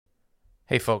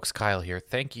Hey folks, Kyle here.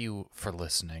 Thank you for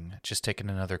listening. Just taking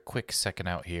another quick second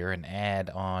out here and add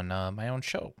on my own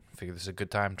show. Figure this is a good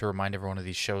time to remind everyone of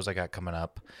these shows I got coming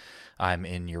up. I'm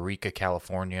in Eureka,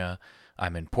 California.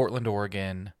 I'm in Portland,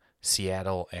 Oregon,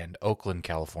 Seattle, and Oakland,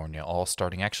 California, all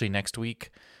starting actually next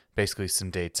week. Basically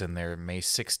some dates in there. May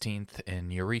 16th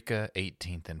in Eureka,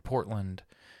 18th in Portland,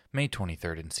 May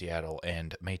 23rd in Seattle,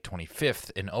 and May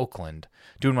 25th in Oakland.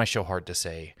 Doing my show Hard to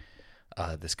Say,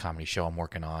 this comedy show I'm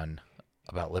working on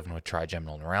about living with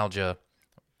trigeminal neuralgia.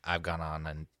 I've gone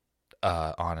on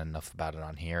enough about it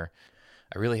on here.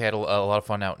 I really had a lot of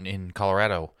fun out in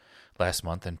Colorado last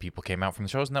month, and people came out from the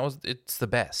shows, and it's the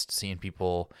best. Seeing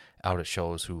people out at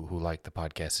shows who like the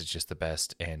podcast is just the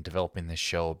best, and developing this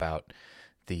show about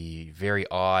the very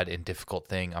odd and difficult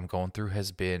thing I'm going through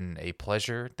has been a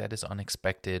pleasure that is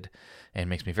unexpected and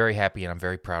makes me very happy, and I'm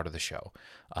very proud of the show.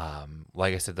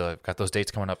 Like I said, I've got those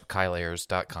dates coming up at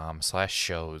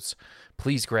kyleayers.com/shows.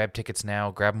 Please grab tickets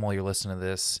now. Grab them while you're listening to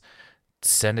this.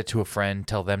 Send it to a friend.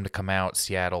 Tell them to come out.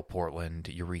 Seattle, Portland,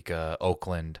 Eureka,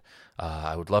 Oakland.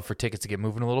 I would love for tickets to get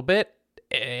moving a little bit.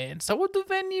 And so would the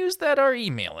venues that are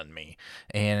emailing me.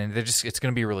 And it's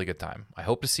going to be a really good time. I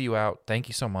hope to see you out. Thank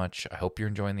you so much. I hope you're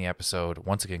enjoying the episode.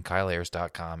 Once again,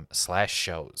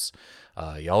 kyleayers.com/shows.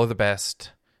 Y'all are the best.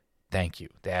 Thank you.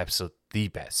 The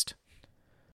best.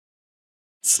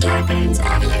 Starbane's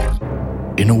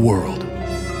Audio. In a world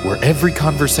where every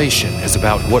conversation is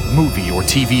about what movie or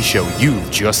TV show you've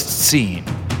just seen,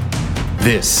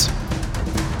 this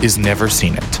is Never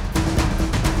Seen It.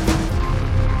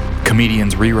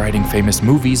 Comedians rewriting famous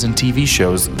movies and TV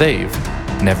shows they've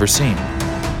never seen.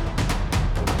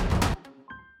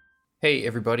 Hey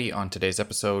everybody, on today's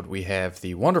episode we have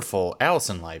the wonderful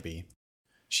Allison Leiby.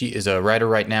 She is a writer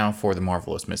right now for The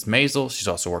Marvelous Miss Maisel. She's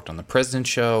also worked on The President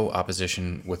Show,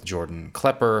 Opposition with Jordan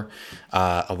Klepper,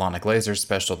 Alana Glazer's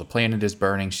special, The Planet is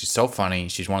Burning. She's so funny.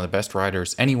 She's one of the best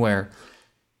writers anywhere.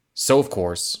 So, of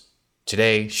course,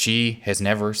 today she has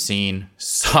never seen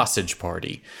Sausage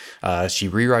Party. She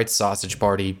rewrites Sausage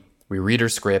Party. We read her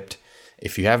script.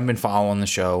 If you haven't been following the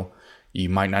show, you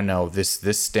might not know. This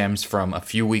stems from a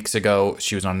few weeks ago.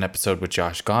 She was on an episode with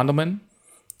Josh Gondelman.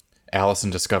 Allison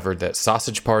discovered that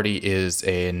Sausage Party is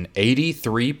an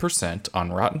 83%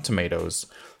 on Rotten Tomatoes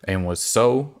and was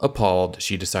so appalled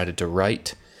she decided to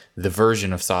write the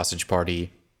version of Sausage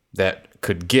Party that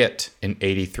could get an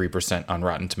 83% on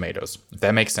Rotten Tomatoes. If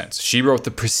that makes sense. She wrote the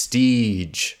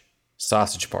prestige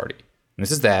Sausage Party. And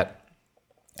this is that.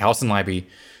 Allison Leiby,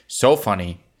 so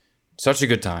funny, such a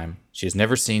good time. She has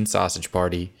never seen Sausage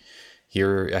Party.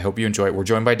 Here, I hope you enjoy it. We're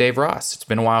joined by Dave Ross. It's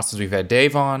been a while since we've had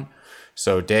Dave on.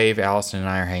 So Dave, Allison, and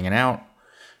I are hanging out.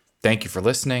 Thank you for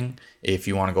listening. If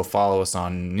you want to go follow us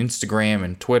on Instagram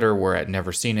and Twitter, we're at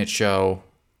Never Seen It Show.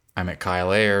 I'm at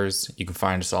Kyle Ayers. You can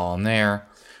find us all on there.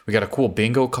 We got a cool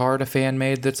bingo card a fan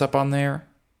made that's up on there.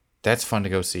 That's fun to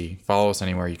go see. Follow us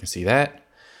anywhere you can see that.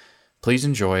 Please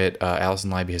enjoy it.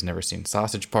 Allison Leiby has never seen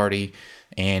Sausage Party.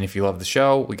 And if you love the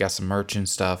show, we got some merch and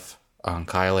stuff on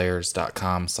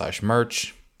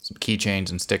kyleayers.com/merch. Some keychains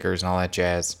and stickers and all that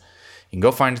jazz. You can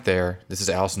go find it there. This is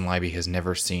Allison Leiby has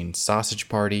never seen Sausage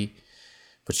Party,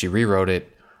 but she rewrote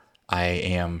it. I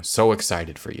am so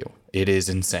excited for you. It is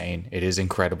insane. It is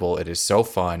incredible. It is so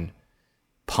fun.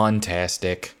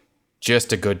 Puntastic.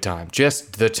 Just a good time.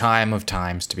 Just the time of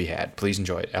times to be had. Please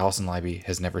enjoy it. Allison Leiby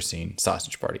has never seen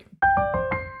Sausage Party.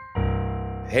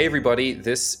 Hey everybody,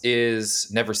 this is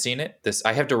Never Seen It.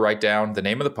 I have to write down the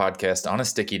name of the podcast on a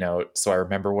sticky note so I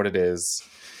remember what it is.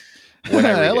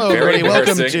 Hello, everybody.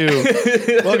 Welcome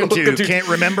to Can't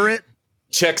Remember It?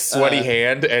 Check sweaty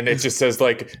hand, and it just says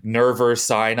like Nerver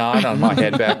sign on my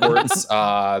head backwards.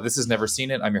 This is Never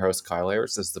Seen It. I'm your host, Kyle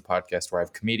Ayers. This is the podcast where I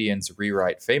have comedians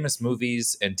rewrite famous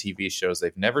movies and TV shows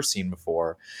they've never seen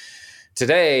before.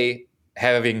 Today,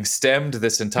 having stemmed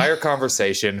this entire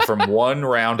conversation from one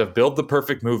round of Build the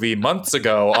Perfect Movie months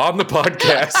ago on the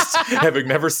podcast, having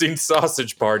never seen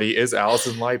Sausage Party, is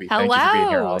Allison Leiby. Hello. Thank you for being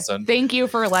here, Allison. Thank you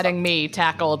for letting me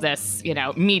tackle this,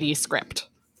 meaty script.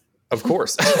 Of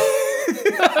course.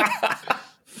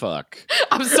 Fuck.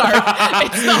 I'm sorry.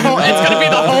 It's going to be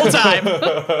the whole time.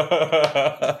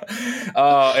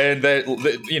 And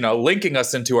linking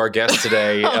us into our guest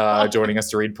today, joining us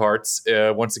to read parts,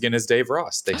 once again, is Dave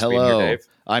Ross. Thanks for being here, Dave.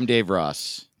 I'm Dave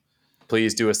Ross.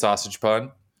 Please do a sausage pun.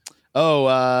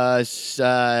 A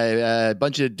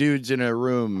bunch of dudes in a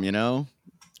room, All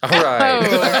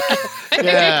right.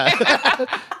 Yeah.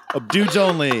 Dudes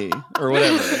only, or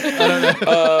whatever. I don't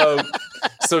know.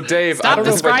 So, Dave, Stop I don't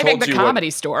know if I describing told the you comedy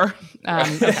store.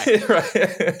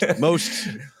 Okay. Most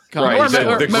comedy Right,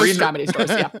 store. Or the most green- comedy stores,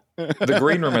 yeah. The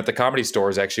green room at the Comedy Store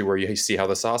is actually where you see how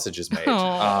the sausage is made.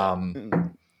 Aw.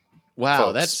 Wow,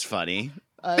 folks. that's funny.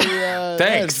 Thanks.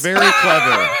 That's very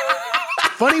clever.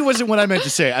 Funny wasn't what I meant to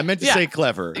say. I meant to Yeah. say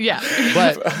clever. Yeah.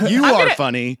 But you are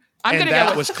funny, I'm and gonna go that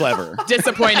with- was clever.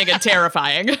 Disappointing and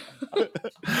terrifying.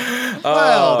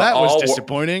 Well, that was all-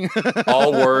 disappointing.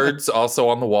 All words also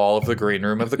on the wall of the green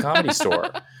room of the Comedy Store.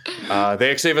 They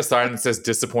actually have a sign that says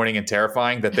disappointing and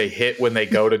terrifying that they hit when they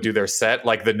go to do their set.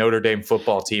 Like the Notre Dame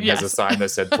football team has a Yes. sign that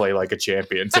said play like a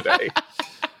champion today.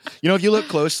 You know, if you look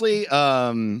closely,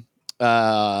 also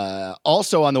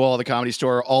on the wall of the Comedy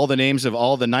Store, all the names of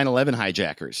all the 9/11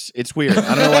 hijackers. It's weird.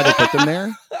 I don't know why they put them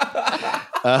there,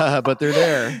 but they're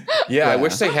there. Yeah, I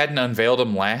wish they hadn't unveiled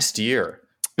them last year.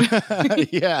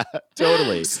 Yeah,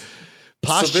 totally.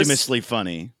 Posthumously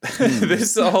funny.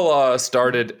 This all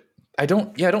started. I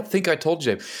don't think I told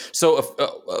you. So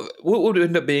what would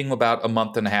end up being about a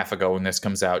month and a half ago when this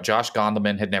comes out, Josh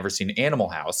Gondelman had never seen Animal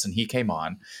House, and he came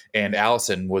on, and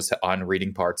Allison was on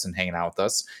reading parts and hanging out with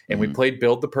us, and we played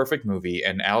Build the Perfect Movie,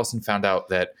 and Allison found out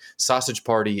that Sausage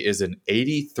Party is an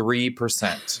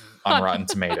 83% on Rotten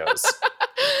Tomatoes.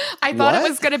 I thought What? it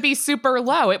was going to be super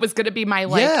low. It was going to be my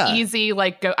Yeah. easy,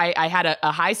 I had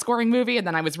a high scoring movie, and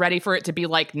then I was ready for it to be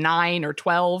 9 or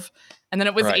 12, and then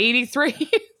it was Right. 83.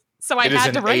 So I It is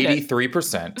had to an write it.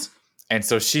 83%. And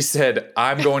so she said,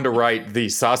 I'm going to write the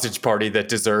Sausage Party that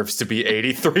deserves to be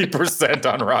 83%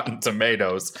 on Rotten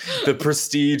Tomatoes. The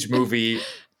prestige movie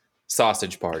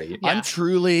Sausage Party. Yeah.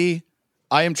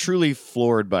 I am truly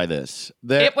floored by this.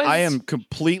 It was- I am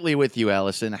completely with you,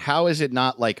 Allison. How is it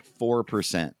not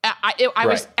 4%? I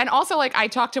was, Right. and also I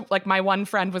talked to my one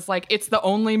friend was like, it's the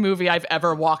only movie I've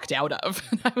ever walked out of.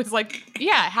 And I was like,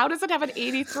 yeah, how does it have an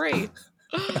 83?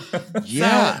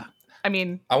 Yeah. I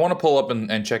mean, I want to pull up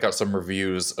and check out some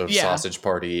reviews of Yeah. Sausage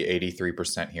Party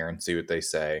 83% here and see what they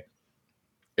say.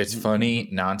 It's funny,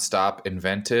 nonstop,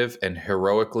 inventive, and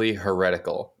heroically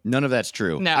heretical. None of that's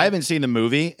true. No. I haven't seen the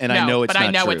movie, and I no, know it's but not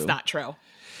I know true. it's not true.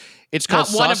 It's called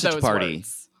Not one of Sausage those Party.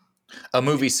 words. A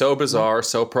movie so bizarre,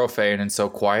 so profane, and so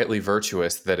quietly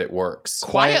virtuous that it works.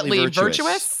 Quietly Quietly virtuous.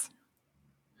 virtuous?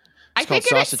 I It's think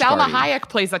called in it, Sausage Salma Party. Hayek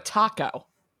plays a taco.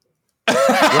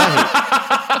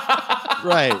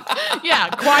 Right. Yeah,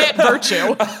 quiet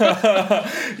virtue.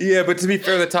 Yeah, but to be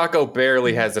fair, the taco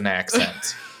barely has an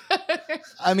accent.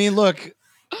 I mean, look,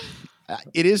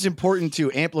 it is important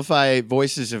to amplify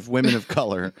voices of women of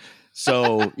color.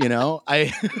 So, And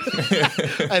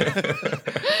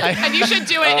you should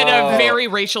do it in a very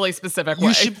racially specific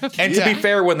way. And to be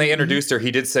fair, when they introduced her,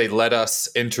 he did say, "Let us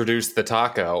introduce the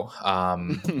taco."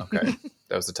 Okay,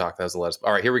 that was the taco. That was the lettuce.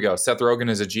 All right, here we go. Seth Rogen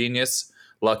is a genius.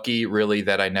 Lucky, really,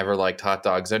 that I never liked hot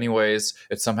dogs anyways.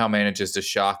 It somehow manages to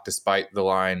shock despite the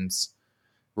lines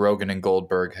Rogen and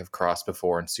Goldberg have crossed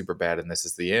before in Superbad, and this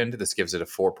is the end. This gives it a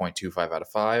 4.25 out of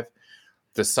 5.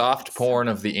 The soft porn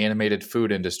of the animated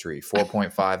food industry,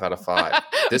 4.5 out of 5.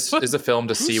 This is a film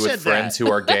to see with said friends that?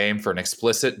 who are game for an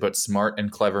explicit but smart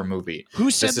and clever movie. who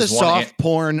said This the is one soft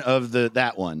porn of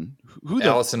that one? Who the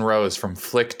Allison Rose from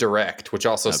Flick Direct, which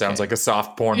also sounds Okay. like a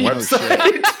soft porn Oh,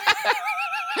 website.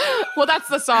 Well, that's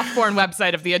the soft porn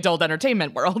website of the adult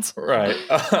entertainment world. Right.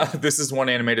 This is one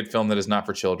animated film that is not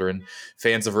for children.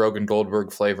 Fans of Rogen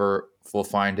Goldberg flavor will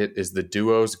find it is the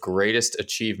duo's greatest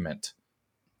achievement.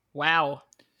 Wow.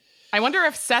 I wonder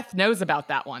if Seth knows about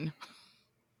that one.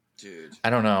 dude? I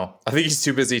don't know. I think he's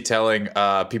too busy telling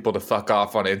people to fuck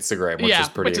off on Instagram, which Yeah, is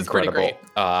pretty which is pretty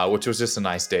incredible. Which was just a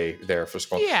nice day there for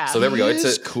school. Yeah. So there we go. He It's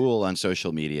is a cool on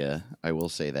social media. I will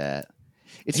say that.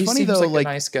 It's he funny seems though, like a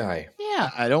nice guy. Yeah.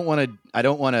 I don't want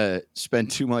to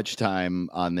spend too much time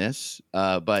on this,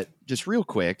 but just real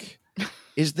quick,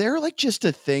 is there just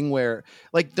a thing where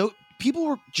people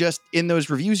were just in those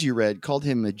reviews you read called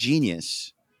him a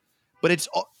genius, but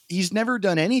he's never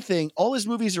done anything. All his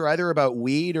movies are either about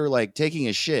weed or taking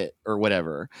a shit or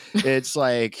whatever. It's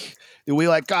we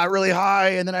got really high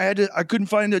and then I couldn't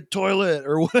find a toilet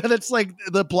or what. That's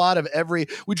the plot of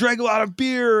we drank a lot of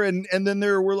beer and then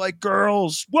there were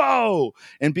girls. Whoa.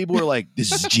 And people were like,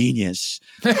 this is genius.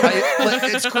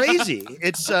 It's crazy.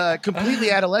 It's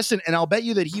completely adolescent. And I'll bet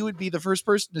you that he would be the first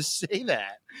person to say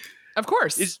that. Of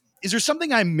course. Is there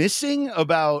something I'm missing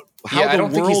about how Yeah, I the don't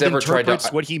think he's world ever tried to-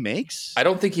 interprets what he makes? I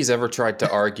don't think he's ever tried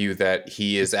to argue that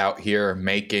he is out here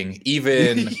making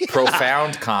even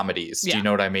profound comedies. Do Yeah. you know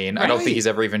what I mean? I don't Right. think he's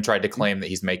ever even tried to claim that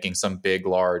he's making some big,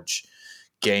 large,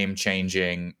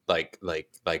 game-changing like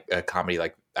a comedy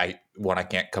I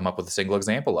can't come up with a single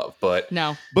example of. But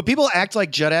no. But people act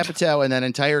like Judd Apatow and that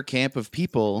entire camp of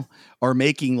people are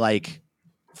making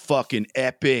fucking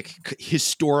epic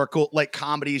historical like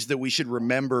comedies that we should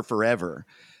remember forever.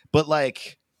 But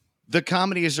like the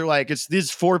comedies are like, it's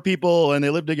these 4 people and they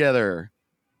live together.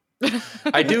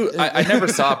 I never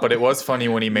saw it, but it was funny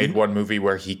when he made one movie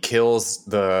where he kills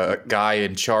the guy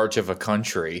in charge of a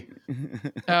country.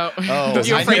 Oh, Oh,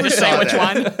 you I afraid never to saw say which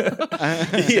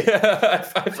that. one?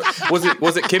 Yeah.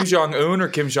 Was it Kim Jong Un or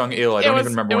Kim Jong Il? I don't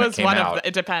even remember when it came out.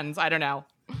 It depends. I don't know.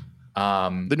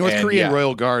 The North Korean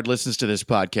Royal Guard listens to this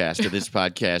podcast, to this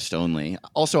podcast only.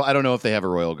 Also, I don't know if they have a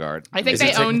Royal Guard. I think Is they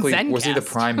it own technically- Zencast. Was he the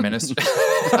prime minister?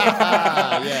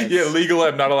 Yes. Yeah, legally,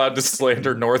 I'm not allowed to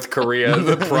slander North Korea,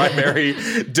 the primary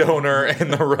donor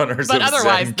and the runners But of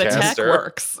otherwise, the tech Zencaster.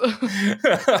 works.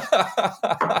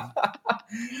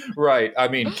 Right. I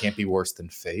mean, can't be worse than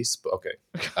Facebook. Okay.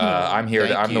 I'm here.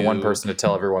 Thank I'm the one you. person to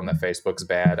tell everyone that Facebook's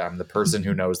bad. I'm the person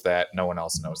who knows that. No one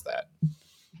else knows that.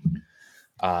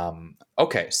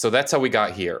 Okay. So that's how we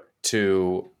got here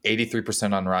to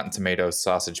 83% on Rotten Tomatoes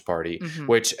Sausage Party, Mhm.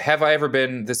 which have I ever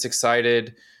been this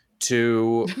excited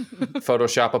to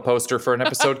Photoshop a poster for an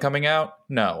episode coming out?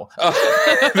 No.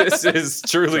 This is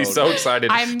truly so Totally.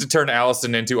 excited I'm- to turn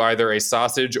Allison into either a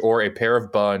sausage or a pair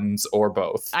of buns or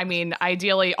both. I mean,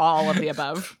 ideally, all of the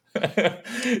above.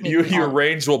 Your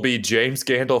range will be James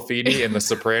Gandolfini in the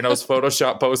Sopranos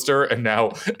Photoshop poster and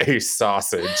now a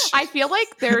sausage. I feel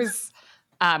like there's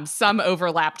some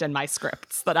overlapped in my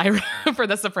scripts that I wrote for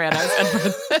The Sopranos and for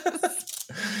this.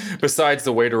 Besides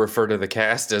the way to refer to the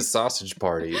cast as sausage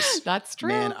parties. That's true.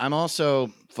 Man, I'm also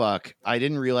I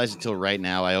didn't realize it till right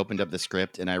now. I opened up the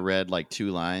script and I read like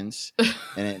 2 lines,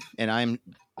 and I'm,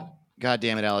 God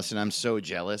damn it, Allison, I'm so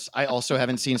jealous. I also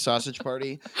haven't seen Sausage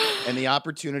Party, and the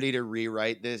opportunity to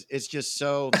rewrite this, it's just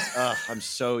so. I'm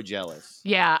so jealous.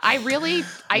 Yeah,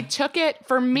 I took it,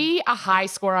 for me, a high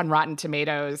score on Rotten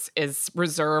Tomatoes is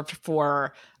reserved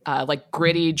for like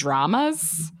gritty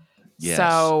dramas. Yes,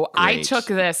 So I great. took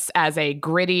this as a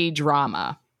gritty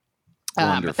drama.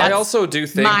 Wonderful. I That's also do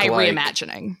think my like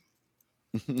reimagining.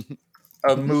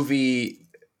 a movie.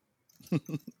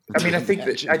 I mean,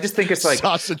 I just think it's like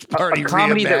Sausage Party a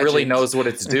comedy that really reimagined. knows what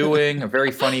it's doing. A very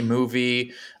funny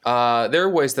movie. There are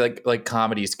ways that like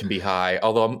comedies can be high.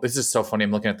 Although this is so funny.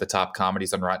 I'm looking at the top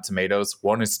comedies on Rotten Tomatoes.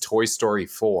 One is Toy Story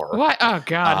 4. What? Oh,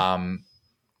 God.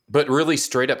 But really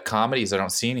straight up comedies, I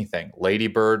don't see anything. Lady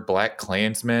Bird, Black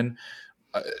Klansman.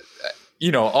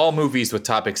 All movies with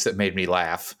topics that made me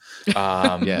laugh.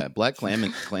 Yeah, Black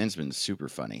Klansman's super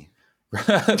funny.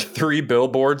 3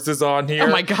 Billboards is on here. Oh,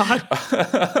 my God.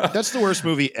 That's the worst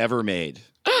movie ever made.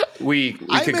 we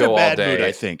I'm could in go a bad all day. mood,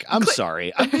 I think. I'm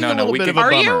sorry. I'm being No, a little we bit could- of a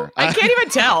Are bummer. you? I can't even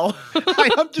tell.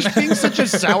 I'm just being such a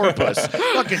sourpuss.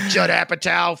 Fucking Judd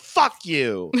Apatow. Fuck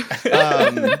you.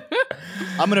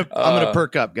 I'm gonna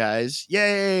perk up, guys.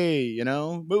 Yay!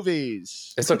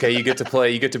 Movies. It's okay. You get to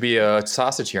play. You get to be a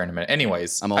sausage here in a minute.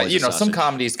 Anyways, I'm always a some sausage.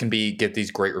 comedies can get these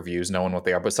great reviews, knowing what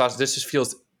they are. But sausage, this just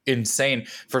feels insane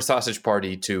for Sausage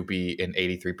Party to be in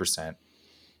 83%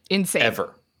 Insane.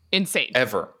 ever. Insane.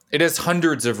 It has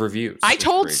hundreds of reviews. I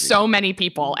told crazy. so many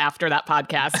people after that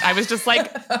podcast. I was just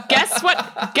like, guess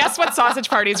what Sausage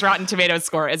Party's Rotten Tomatoes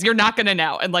score is? You're not going to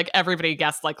know. And like everybody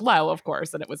guessed like low, of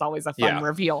course. And it was always a fun Yeah.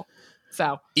 reveal.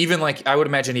 So, Even like I would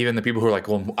imagine even the people who are like,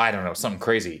 well, I don't know, something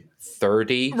crazy.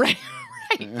 30. right.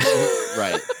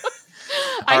 Right.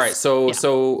 All right, so yeah.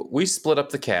 so we split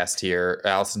up the cast here.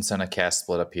 Allison sent a cast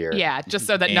split up here. Yeah, just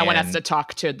so that no one has And- to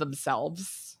talk to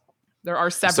themselves. There are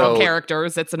several So-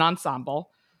 characters. It's an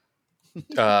ensemble.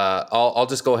 I'll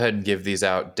just go ahead and give these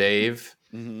out. Dave,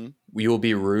 hmm you will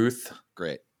be Ruth,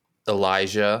 Great.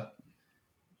 Elijah,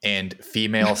 and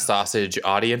female sausage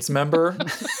audience member.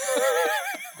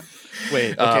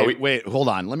 Wait. Uh, Okay. Wait. Hold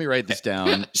on. Let me write this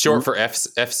down. Short for F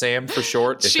Sam for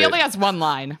short. She only has one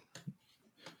line.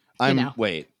 know.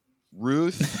 Wait.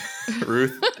 Ruth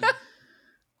Ruth,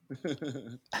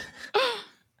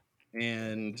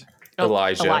 and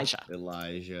Elijah,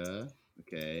 Elijah.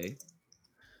 Okay.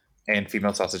 and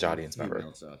female sausage audience member.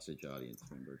 Female sausage audience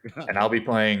member. And I'll be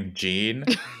playing Gene,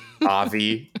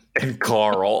 Avi, and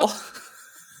Carl.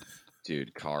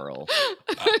 Dude, Carl.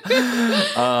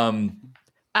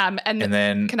 And And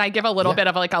then can I give a little bit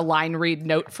of like a line read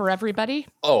note for everybody?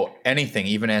 anything,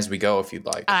 even as we go, if you'd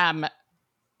like.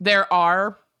 There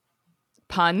are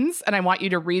puns, and I want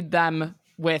you to read them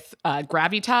with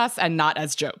gravitas and not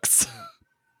as jokes.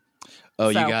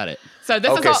 Oh, So- you got it. So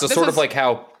this is Okay, all, so this sort is of like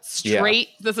how straight.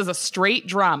 This is a straight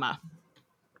drama.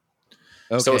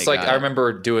 Okay, so it's like got I it.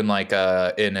 remember doing like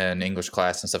in an English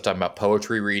class and stuff talking about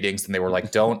poetry readings, and they were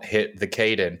like, "Don't hit the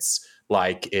cadence."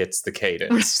 like it's the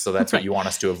cadence. So that's what you want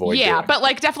us to avoid doing. But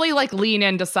like definitely like lean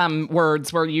into some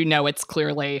words where it's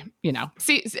clearly,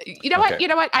 See, you know what? Okay. You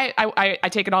know what? I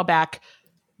take it all back.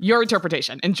 Your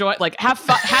interpretation. Enjoy, like have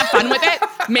fun with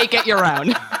it. Make it your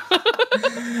own.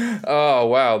 Oh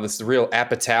wow, this is real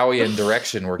Apatowian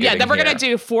direction we're getting. Yeah, then we're here. gonna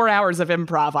do 4 hours of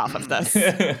improv off of this.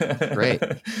 Great.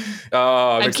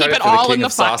 Oh, I'm And keep excited it for all the in King the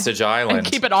of Sausage Island. And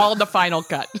keep it all in the final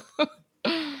cut.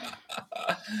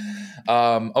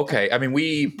 Okay, I mean,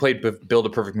 we played Build a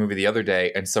Perfect Movie the other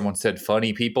day, and someone said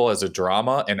funny people as a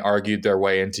drama and argued their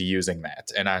way into using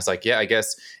that. And I was like, yeah, I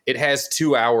guess it has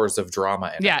 2 hours of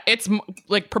drama in it. Yeah, it's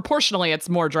like proportionally, it's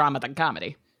more drama than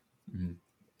comedy.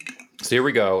 So here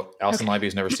we go. Alison Leiby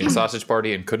has never seen Sausage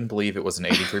Party and couldn't believe it was an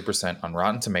 83% on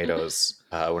Rotten Tomatoes.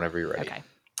 Whenever you're ready.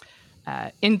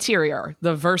 Okay. Interior,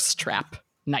 the verse trap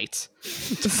night.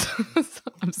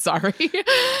 I'm sorry.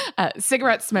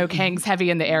 Cigarette smoke hangs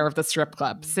heavy in the air of the strip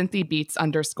club. Synthy beats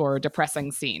underscore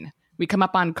depressing scene. We come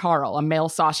up on Carl, a male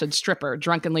sausage stripper,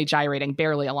 drunkenly gyrating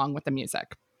barely along with the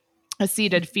music. A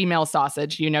seated female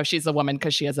sausage, she's a woman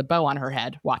because she has a bow on her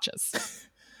head, watches.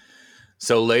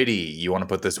 So, lady, you want to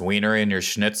put this wiener in your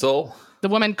schnitzel? The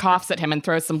woman coughs at him and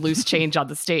throws some loose change on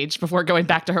the stage before going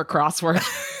back to her crossword.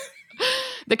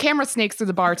 The camera snakes through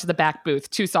the bar to the back booth.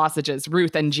 2 sausages,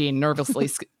 Ruth and Jean, nervously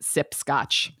sip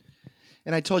scotch.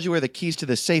 And I told you where the keys to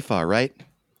the safe are, right?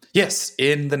 Yes,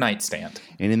 in the nightstand.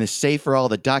 And in the safe are all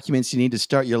the documents you need to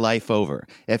start your life over.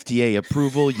 FDA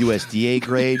approval, USDA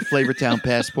grade, Flavortown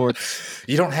passports.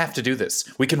 You don't have to do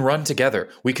this. We can run together.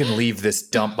 We can leave this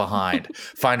dump behind.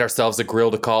 Find ourselves a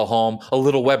grill to call home, a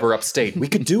little Weber upstate. We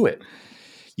can do it.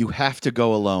 You have to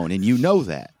go alone, and you know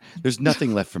that. There's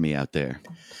nothing left for me out there.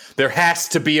 There has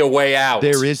to be a way out.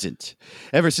 There isn't.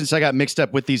 Ever since I got mixed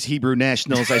up with these Hebrew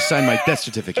nationals, I signed my death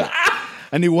certificate.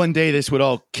 I knew one day this would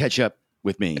all catch up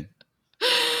with me.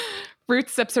 Ruth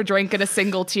sips her drink and a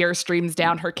single tear streams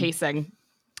down her casing.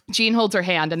 Jean holds her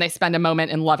hand and they spend a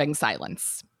moment in loving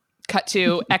silence. Cut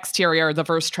to exterior, the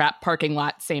verse trap parking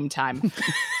lot, same time.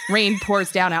 Rain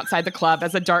pours down outside the club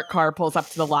as a dark car pulls up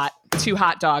to the lot. 2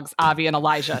 hot dogs, Avi and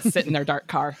Elijah, sit in their dark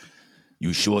car.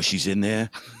 You sure she's in there?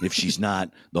 If she's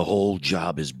not, the whole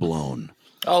job is blown.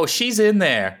 Oh, she's in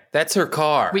there. That's her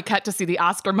car. We cut to see the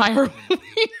Oscar Mayer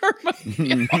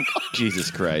wiener Jesus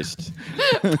Christ.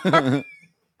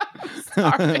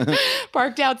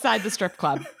 parked outside the strip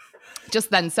club. Just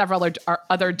then, several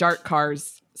other dark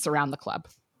cars surround the club.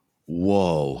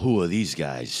 Whoa, who are these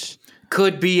guys?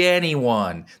 Could be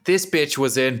anyone. This bitch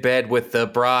was in bed with the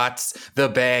Brats, the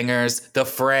Bangers, the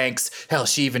Franks. Hell,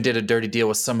 she even did a dirty deal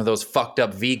with some of those fucked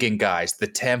up vegan guys, the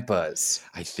Tempas.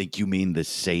 I think you mean the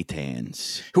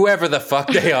Satans. Whoever the fuck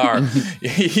they are.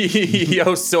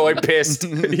 Yo, soy pissed.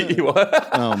 What?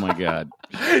 Oh my God.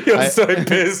 Yo, soy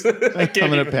pissed. I can't I'm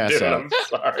gonna even pass do it. out. I'm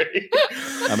sorry.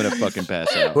 I'm going to fucking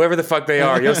pass out. Whoever the fuck they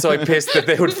are. Yo, soy pissed that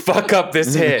they would fuck up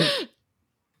this hit.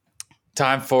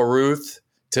 Time for Ruth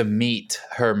to meet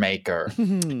her maker.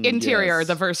 Interior, Yes.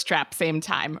 the verse trap, same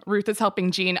time. Ruth is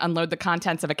helping Jean unload the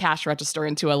contents of a cash register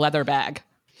into a leather bag.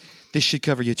 This should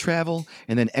cover your travel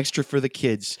and then extra for the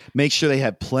kids. Make sure they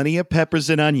have plenty of peppers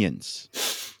and onions.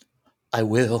 I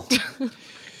will.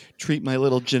 Treat my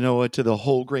little Genoa to the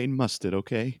whole grain mustard,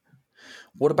 okay?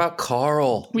 What about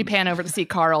Carl? We pan over to see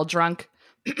Carl drunk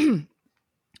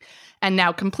and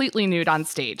now completely nude on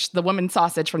stage. The woman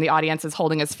sausage from the audience is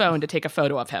holding his phone to take a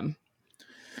photo of him.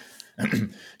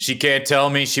 She can't tell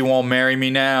me she won't marry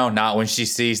me now, not when she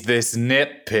sees this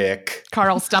nip pic.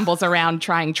 Carl stumbles around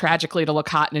trying tragically to look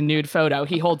hot in a nude photo.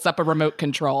 He holds up a remote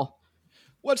control.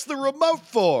 What's the remote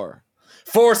for?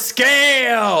 For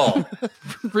scale!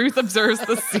 Ruth observes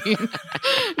the scene,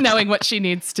 knowing what she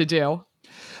needs to do.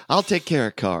 I'll take care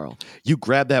of Carl. You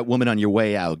grab that woman on your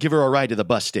way out. Give her a ride to the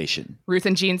bus station. Ruth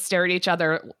and Jean stare at each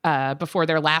other before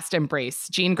their last embrace.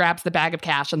 Jean grabs the bag of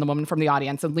cash and the woman from the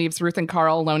audience and leaves Ruth and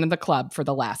Carl alone in the club for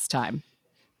the last time.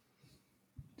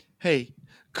 Hey,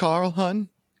 Carl, hun,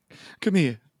 come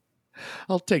here.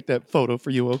 I'll take that photo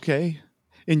for you, okay?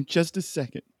 In just a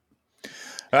second.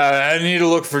 I need to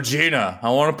look for Gina. I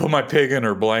want to put my pig in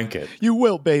her blanket. You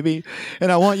will, baby.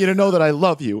 And I want you to know that I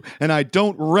love you, and I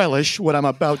don't relish what I'm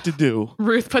about to do.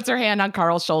 Ruth puts her hand on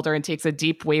Carl's shoulder and takes a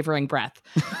deep, wavering breath.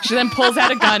 She then pulls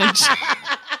out a gun and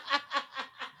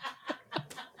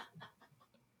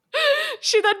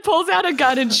she then pulls out a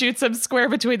gun and shoots him square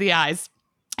between the eyes.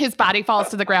 His body falls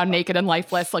to the ground naked and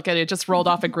lifeless, like it had just rolled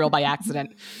off a grill by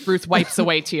accident. Ruth wipes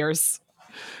away tears.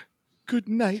 Good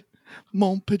night,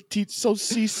 mon petit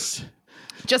saucisse.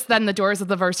 Just then, the doors of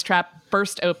the verse trap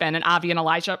burst open, and Avi and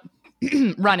Elijah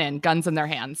run in, guns in their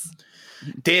hands.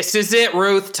 This is it,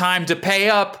 Ruth. Time to pay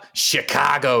up,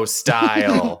 Chicago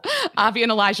style. Avi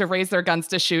and Elijah raise their guns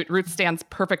to shoot. Ruth stands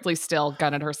perfectly still,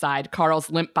 gun at her side.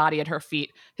 Carl's limp body at her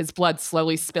feet, his blood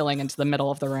slowly spilling into the middle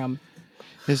of the room.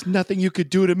 There's nothing you could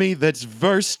do to me that's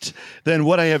worse than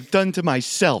what I have done to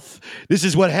myself. This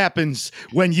is what happens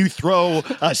when you throw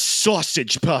a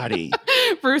sausage party.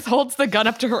 Ruth holds the gun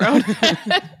up to her own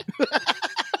head.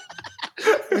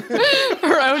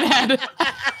 Her own head.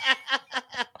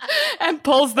 And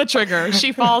pulls the trigger.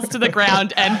 She falls to the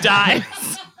ground and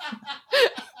dies.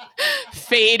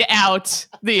 Fade out.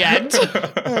 The end.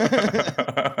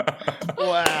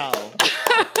 Wow.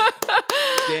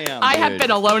 Damn. I have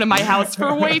been alone in my house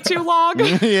for way too long.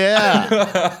 Yeah.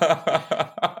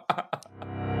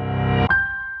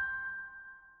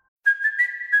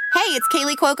 Hey, it's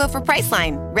Kaylee Cuoco for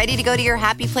Priceline. Ready to go to your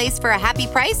happy place for a happy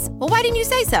price? Well, why didn't you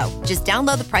say so? Just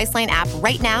download the Priceline app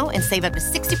right now and save up to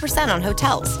 60% on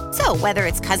hotels. So whether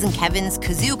it's Cousin Kevin's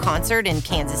Kazoo Concert in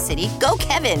Kansas City, go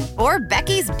Kevin, or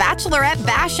Becky's Bachelorette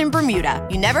Bash in Bermuda,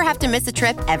 you never have to miss a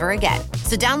trip ever again.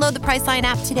 So download the Priceline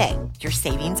app today. Your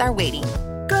savings are waiting.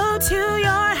 Go to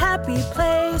your happy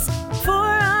place for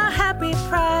a happy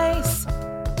price.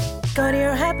 Go to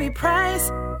your happy price,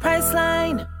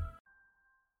 Priceline.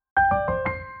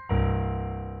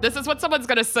 This is what someone's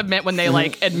going to submit when they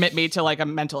admit me to a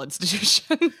mental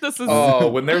institution. This is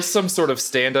When there's some sort of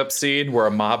stand-up scene where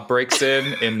a mob breaks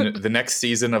in the next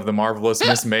season of The Marvelous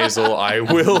Miss Maisel, I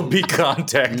will be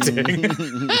contacting.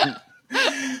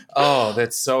 Oh,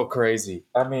 that's so crazy.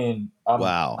 I mean,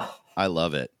 Wow. I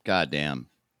love it. God damn.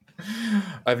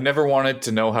 I've never wanted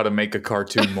to know how to make a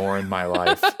cartoon more in my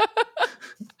life.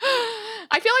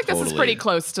 I feel like this is pretty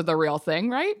close to the real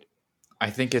thing, right? I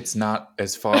think it's not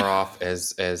as far off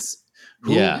as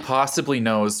who possibly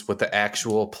knows what the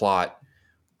actual plot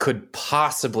could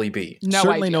possibly be.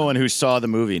 Certainly idea. no one who saw the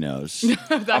movie knows.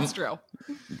 That's true.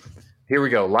 Here we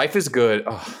go. Life is good.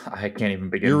 Oh, I can't even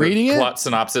begin. You're reading it? Plot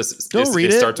synopsis. Don't read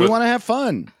it. Starts We with, want to have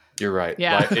fun. You're right.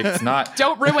 Yeah. It's not.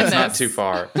 Don't ruin it's this. Not too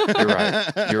far. You're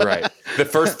right. You're right. The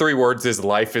first 3 words is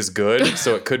life is good,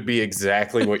 so it could be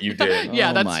exactly what you did. Yeah,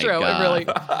 Oh that's my true. God. It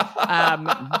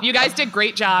really. You guys did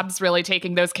great jobs, really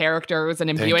taking those characters and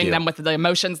imbuing you. them with the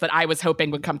emotions that I was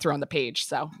hoping would come through on the page.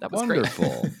 So that was great.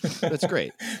 Wonderful. That's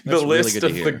great. The That's really list good to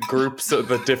of hear. the groups of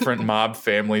the different mob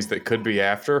families that could be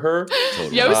after her.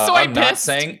 Yo Soy I'm not Pissed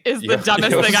saying is the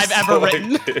dumbest thing I've ever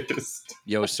written. Pissed.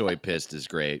 Yo Soy Pissed is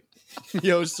great.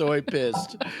 Yo Soy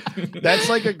Pissed. That's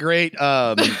like a great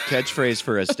catchphrase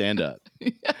for a stand-up.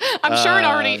 I'm sure it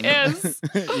already is.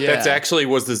 Yeah. That's actually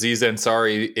was the Aziz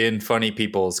Ansari in Funny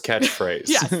People's catchphrase.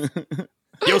 Yes.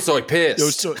 Yo soy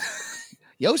pissed.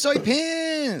 Yo Soy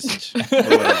Pissed.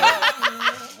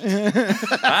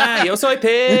 Yo soy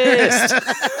pissed.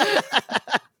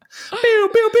 Pew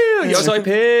pew pew. Yo soy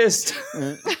pissed.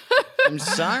 I'm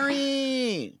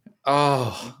sorry.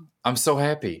 Oh, I'm so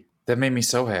happy. That made me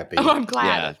so happy. Oh, I'm glad.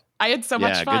 Yeah. I had so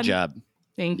much fun. Good job.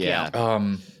 Thank Yeah.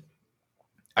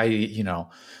 you.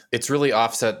 It's really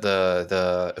offset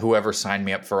the whoever signed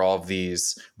me up for all of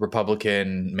these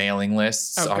Republican mailing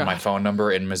lists Oh, on my God. phone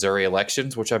number in Missouri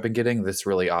elections, which I've been getting. This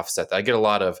really offset that. I get a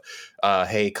lot of,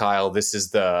 hey, Kyle, this is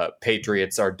the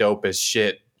Patriots are dope as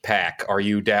shit pack. Are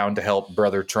you down to help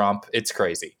Brother Trump? It's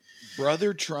crazy.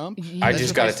 Brother Trump? I That's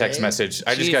just what got a they text say? message.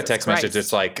 I just got a Jesus text message. Christ.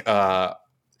 It's like,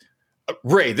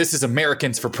 Ray, this is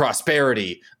Americans for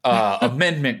Prosperity.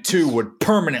 Amendment 2 would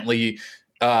permanently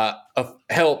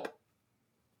help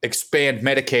expand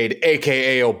Medicaid,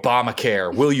 aka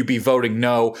Obamacare. Will you be voting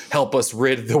no? Help us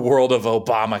rid the world of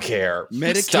Obamacare.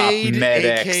 Stop Medicaid,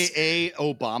 MedX. aka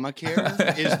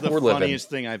Obamacare, is the We're living. funniest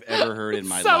thing I've ever heard in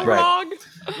my So life. Right. wrong.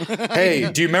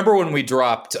 Hey, do you remember when we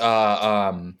dropped?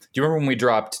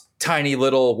 Tiny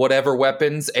little whatever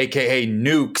weapons, aka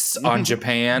nukes, on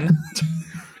Japan?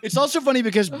 It's also funny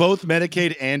because both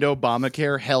Medicaid and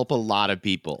Obamacare help a lot of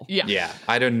people. Yeah. Yeah,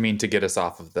 I didn't mean to get us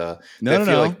off of the.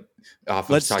 No. Off of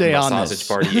Let's talking stay about on Sausage this.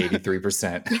 Party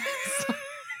 83%.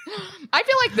 I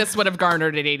feel like this would have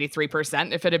garnered at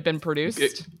 83% if it had been produced.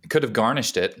 It could have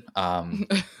garnished it.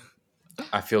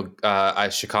 I feel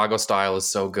Chicago style is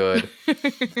so good.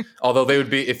 Although they would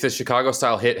be, if the Chicago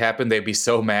style hit happened, they'd be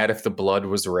so mad if the blood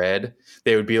was red.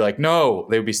 They would be like, no.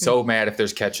 They would be so mad if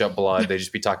there's ketchup blood. They'd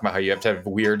just be talking about how you have to have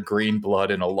weird green blood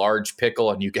in a large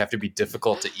pickle and you have to be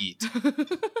difficult to eat.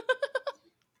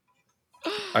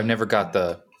 I've never got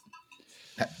the.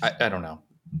 I don't know.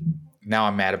 Now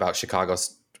I'm mad about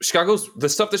Chicago's the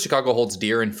stuff that Chicago holds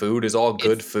dear in food is all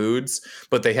good foods,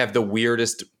 but they have the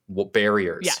weirdest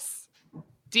barriers. Yes.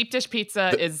 Deep dish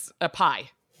pizza is a pie.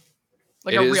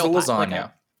 Like It a is real the pie.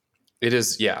 lasagna. It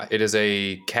is, yeah. It is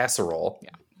a casserole.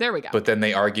 Yeah. There we go. But then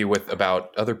they argue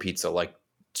about other pizza, like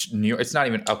New York. It's not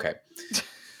even okay.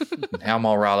 Now I'm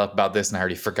all riled up about this, and I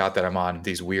already forgot that I'm on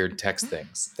these weird text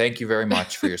things. Thank you very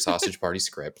much for your Sausage Party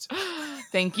script.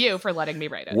 Thank you for letting me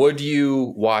write it. Would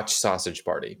you watch Sausage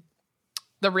Party?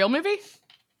 The real movie?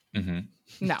 Mm-hmm.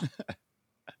 No.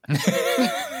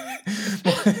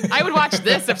 I would watch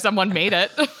this if someone made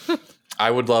it.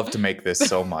 I would love to make this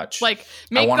so much. Like,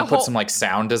 I want to put some like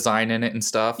sound design in it and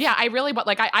stuff. Yeah, I really want.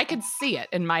 Like, I could see it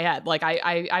in my head. Like,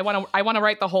 I want to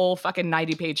write the whole fucking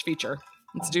 90-page feature.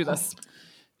 Let's do this.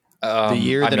 The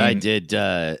year that I did,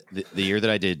 the year that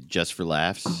I did Just for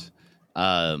Laughs,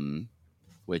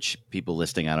 which people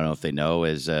listening, I don't know if they know,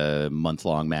 is a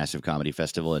month-long massive comedy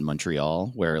festival in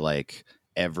Montreal, where like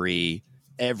everything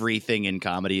in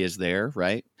comedy is there,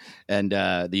 right? And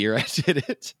the year I did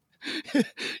it,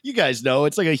 you guys know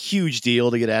it's like a huge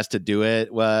deal to get asked to do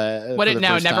it. Wouldn't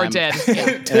know, never did. Yeah.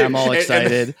 And I'm all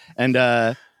excited. And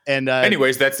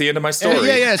anyways, that's the end of my story.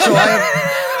 Yeah. So I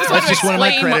have, that's just one of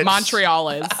my credits. What Montreal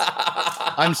is.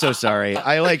 I'm so sorry.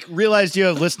 I like realized you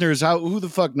have listeners. Who the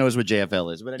fuck knows what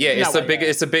JFL is? But anyway. Yeah,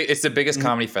 it's the biggest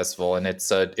comedy festival, and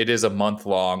it is a month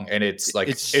long, and it's like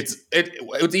it's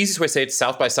the easiest way to say it's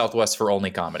South by Southwest for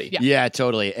only comedy. Yeah,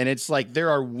 totally. And it's like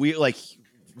there are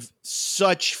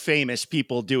such famous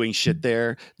people doing shit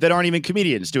there that aren't even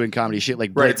comedians doing comedy shit.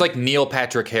 Like right, it's like Neil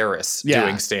Patrick Harris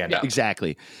doing stand up.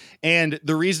 Exactly. And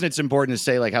the reason it's important to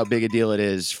say like how big a deal it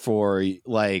is for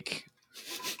like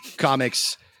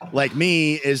comics like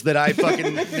me is that I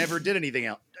fucking never did anything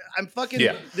else. I'm fucking.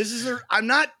 Yeah. I'm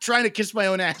not trying to kiss my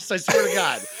own ass. I swear to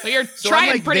God. But you're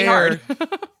trying pretty hard.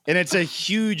 And it's a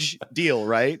huge deal,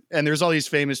 right? And there's all these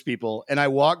famous people, and I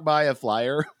walk by a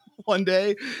flyer one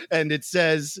day, and it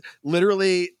says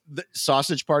literally the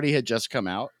Sausage Party had just come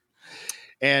out,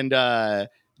 and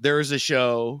there was a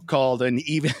show called an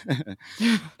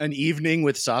evening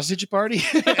with Sausage Party,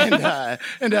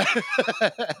 and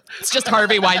it's just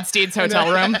Harvey Weinstein's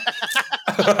hotel room.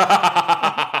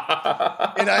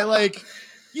 And I like,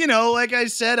 like I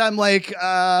said, I'm like,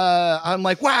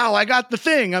 wow, I got the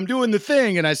thing. I'm doing the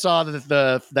thing. And I saw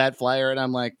that flyer, and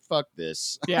I'm like, fuck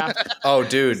this. Yeah. Oh,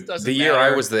 dude, the year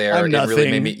I was there, it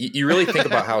really made me. You really think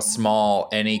about how small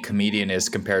any comedian is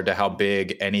compared to how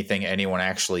big anything anyone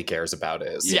actually cares about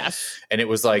is. Yes. And it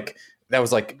was like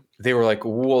they were like,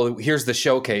 well, here's the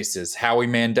showcases. Howie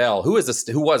Mandel, who was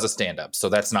a stand-up, so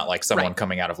that's not like someone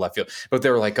coming out of left field. But they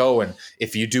were like, oh, and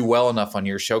if you do well enough on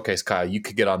your showcase, Kyle, you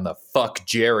could get on the Fuck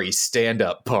Jerry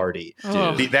stand-up party.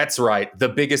 That's right. The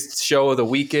biggest show of the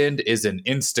weekend is an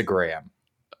Instagram.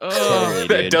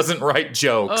 That doesn't write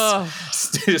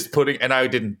jokes. Just and I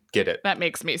didn't get it. That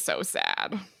makes me so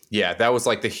sad. Yeah, that was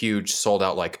like the huge sold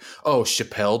out, like, oh,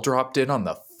 Chappelle dropped in on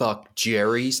the Fuck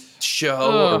Jerry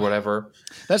show or whatever.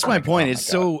 That's my point.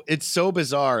 It's so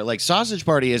bizarre. Like Sausage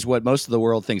Party is what most of the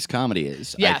world thinks comedy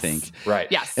is, I think. Right.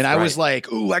 Yes. And I was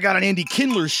like, ooh, I got an Andy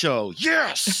Kindler show.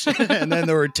 Yes. And then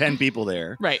there were 10 people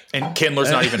there. Right. And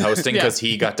Kindler's not even hosting because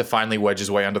he got to finally wedge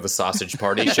his way onto the Sausage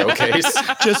Party showcase.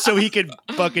 Just so he could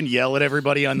fucking yell at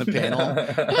everybody on the panel.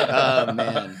 Oh,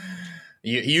 man.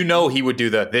 You know he would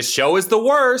do this show is the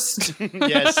worst.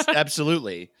 Yes,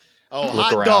 absolutely. Oh,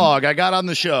 hot dog! I got on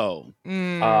the show.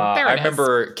 I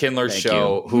remember Kindler's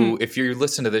show. Who, if you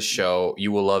listen to this show,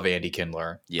 you will love Andy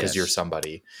Kindler because you're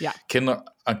somebody. Yeah. Kindler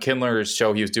on Kindler's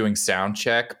show, he was doing sound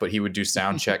check, but he would do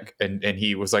sound check, and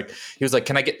he was like,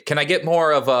 can I get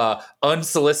more of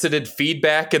unsolicited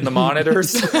feedback in the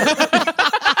monitors?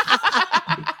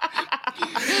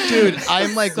 Dude,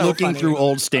 I'm like looking through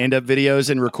old stand-up videos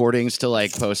and recordings to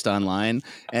like post online,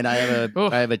 and I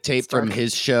have a tape from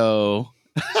his show.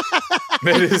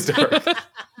 It is dark.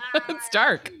 It's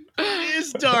dark. It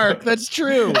is dark. That's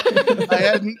true.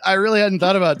 I really hadn't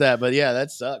thought about that, but yeah,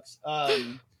 that sucks.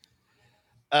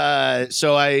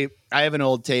 So I have an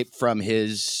old tape from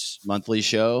his monthly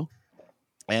show,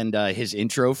 and his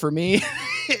intro for me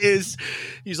is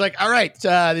he's like, all right,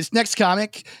 this next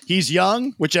comic, he's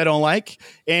young, which I don't like,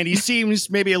 and he seems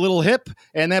maybe a little hip,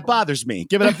 and that bothers me.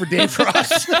 Give it up for Dave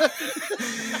Ross.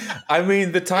 I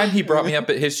mean, the time he brought me up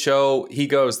at his show, he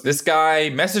goes, this guy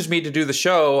messaged me to do the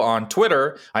show on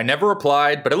Twitter. I never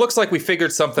replied, but it looks like we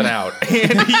figured something out.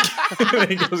 And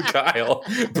he goes, Kyle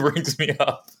brings me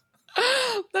up.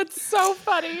 That's so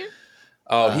funny.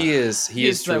 Oh, he is so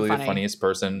truly funny. The funniest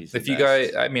person. He's if the you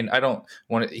guys, I mean, I don't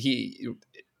want to,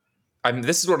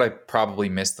 this is what I probably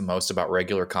miss the most about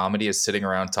regular comedy is sitting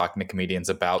around talking to comedians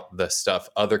about the stuff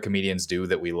other comedians do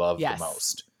that we love the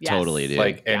most. Yes. Totally, dude.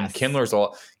 Like, and Kindler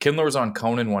was on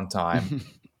Conan one time,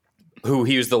 who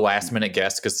he was the last minute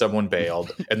guest because someone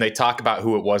bailed, and they talk about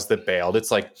who it was that bailed.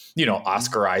 It's like, you know,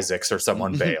 Oscar Isaacs or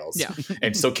someone bails. Yeah.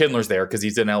 And so Kindler's there because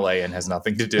he's in LA and has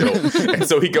nothing to do. And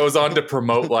so he goes on to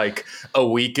promote like a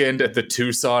weekend at the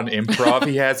Tucson Improv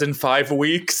he has in 5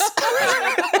 weeks.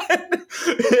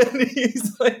 And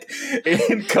he's like,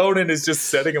 and Conan is just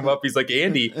setting him up. He's like,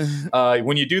 Andy,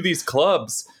 when you do these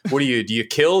clubs, what do you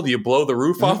kill? Do you blow the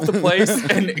roof off the place?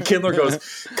 And Kindler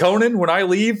goes, Conan, when I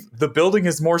leave, the building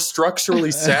is more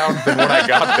structurally sound than when I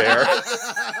got there.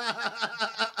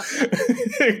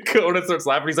 Conan starts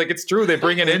laughing. He's like, it's true. They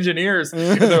bring in engineers.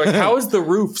 And they're like, how is the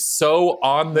roof so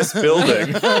on this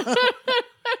building?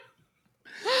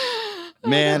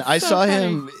 Man, I so saw funny.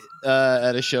 him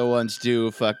at a show once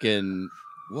do fucking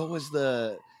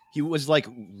he was like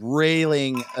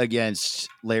railing against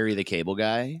Larry the Cable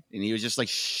Guy, and he was just like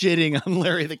shitting on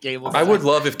Larry the Cable Guy. I would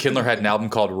love if Kindler had an album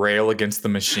called Rail Against the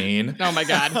Machine. Oh my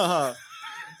God.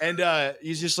 And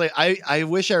he's just like, I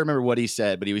wish I remember what he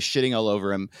said, but he was shitting all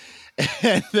over him.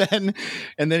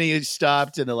 And then he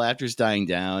stopped and the laughter's dying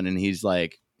down, and he's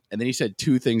like, and then he said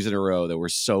 2 things in a row that were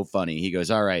so funny. He goes,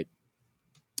 all right,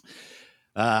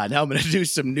 now I'm going to do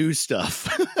some new stuff.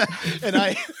 And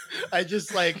I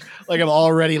just like I'm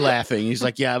already laughing. He's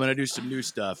like, yeah, I'm going to do some new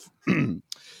stuff.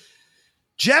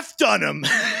 Jeff Dunham.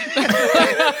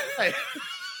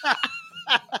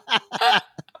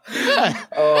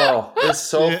 Oh, it's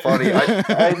so funny.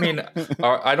 I mean,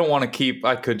 I don't want to keep.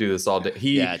 I could do this all day.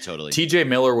 Yeah, totally. TJ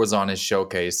Miller was on his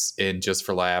showcase in Just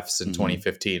for Laughs in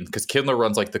 2015 because Kindler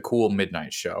runs like the cool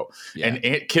midnight show, Yeah.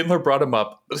 and Kindler brought him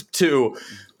up to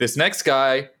this next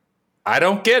guy. I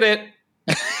don't get it.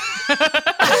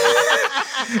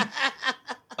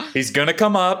 He's gonna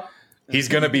come up. He's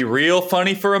gonna be real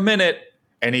funny for a minute,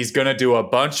 and he's gonna do a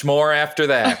bunch more after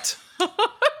that.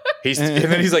 And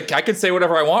then he's like, I can say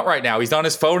whatever I want right now. He's on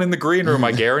his phone in the green room.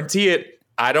 I guarantee it.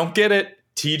 I don't get it.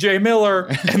 TJ Miller.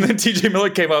 And then TJ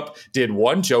Miller came up, did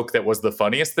one joke that was the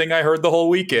funniest thing I heard the whole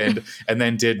weekend, and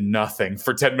then did nothing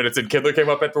for 10 minutes. And Kindler came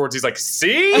up afterwards. He's like,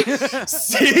 see?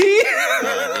 See?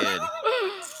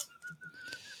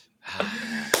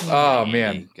 Oh,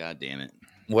 man. God damn it.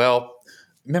 Well,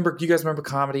 you guys remember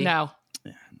comedy? No.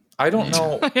 I don't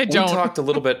know. I We don't. talked a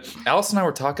little bit. Alice and I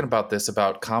were talking about this,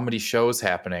 about comedy shows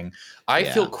happening. I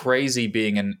feel crazy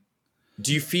being in.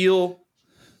 Do you feel?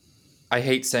 I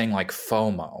hate saying like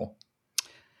FOMO,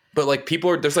 but like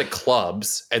there's like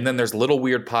clubs, and then there's little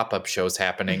weird pop-up shows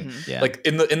happening. Mm-hmm. Yeah. Like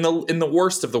in the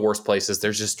worst of the worst places,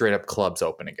 there's just straight up clubs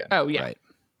open again. Oh yeah. Right.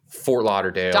 Fort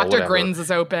Lauderdale. Dr. whatever. Grins is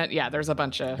open. Yeah, there's a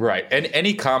bunch of Right. And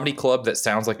any comedy club that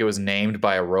sounds like it was named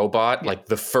by a robot, like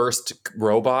the first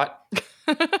robot,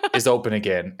 is open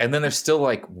again. And then there's still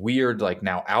like weird, like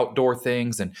now outdoor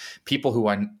things and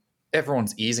people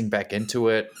everyone's easing back into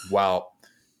it while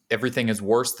everything is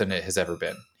worse than it has ever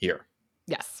been here.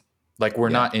 Yes. Like we're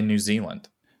not in New Zealand.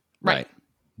 Right.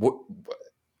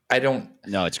 I don't.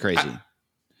 No, it's crazy.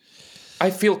 I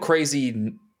feel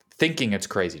crazy thinking it's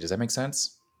crazy. Does that make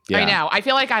sense? Yeah. I know. I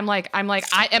feel like am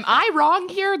I wrong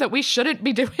here that we shouldn't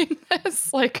be doing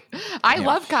this? Like, I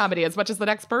love comedy as much as the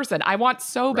next person. I want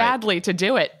so badly to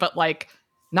do it, but like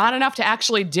not enough to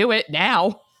actually do it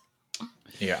now.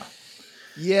 Yeah.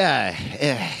 Yeah,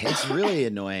 it's really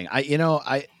annoying. I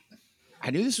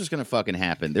knew this was going to fucking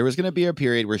happen. There was going to be a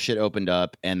period where shit opened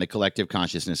up and the collective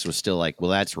consciousness was still like,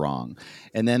 well, that's wrong.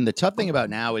 And then the tough thing about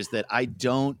now is that I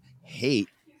don't hate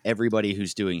everybody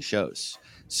who's doing shows.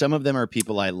 Some of them are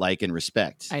people I like and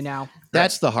respect. I know.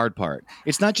 That's the hard part.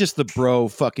 It's not just the bro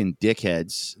fucking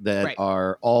dickheads that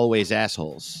are always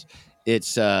assholes.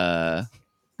 It's I'm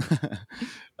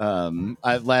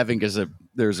laughing because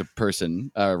there's a person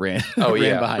ran. Oh ran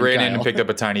yeah, behind ran Kyle. in and picked up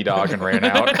a tiny dog and ran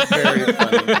out. Very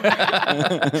funny.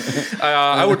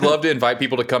 I would love to invite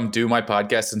people to come do my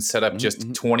podcast and set up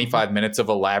just 25 minutes of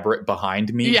elaborate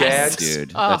behind me Yes. gags.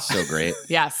 Dude, that's so great.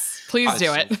 Yes. Please do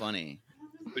That's it. so funny.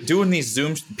 Doing these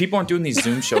Zoom, people aren't doing these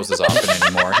Zoom shows as often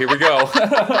anymore. Here we go.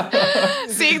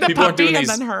 Seeing the People aren't puppy doing and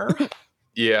these- then her.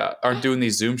 Yeah, aren't doing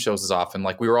these Zoom shows as often.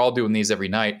 Like we were all doing these every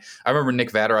night. I remember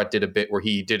Nick Vatterott did a bit where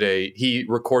he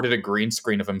recorded a green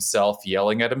screen of himself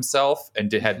yelling at himself and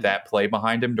had that play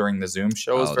behind him during the Zoom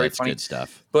show. It was very that's funny. good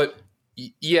stuff. But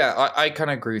yeah, I kind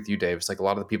of agree with you, Dave. It's like a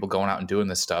lot of the people going out and doing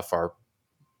this stuff are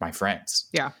my friends.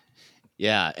 Yeah.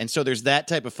 Yeah, and so there's that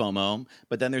type of FOMO,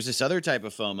 but then there's this other type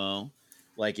of FOMO,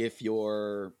 like if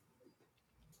you're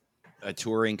a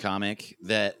touring comic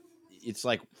that it's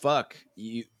like, fuck,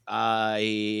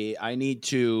 I need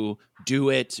to do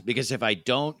it because if I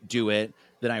don't do it,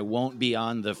 then I won't be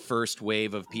on the first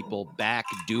wave of people back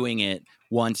doing it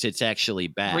once it's actually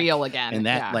back. Real again. And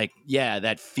that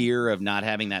that fear of not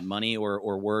having that money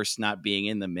or worse, not being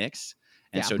in the mix.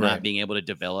 And so not being able to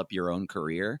develop your own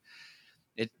career.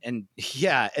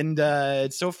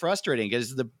 It's so frustrating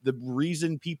because the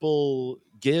reason people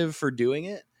give for doing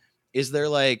it is they're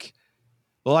like,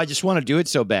 well, I just want to do it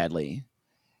so badly.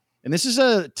 And this is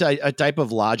a type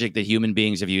of logic that human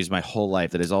beings have used my whole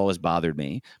life that has always bothered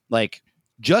me. Like,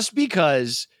 just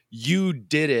because you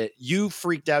did it, you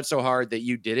freaked out so hard that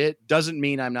you did it, doesn't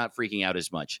mean I'm not freaking out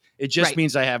as much. It just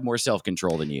means I have more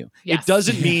self-control than you. Yes. It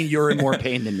doesn't mean you're in more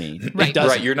pain than me. Right.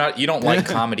 Right. You don't like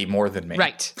comedy more than me.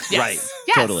 Right. Yes. Right.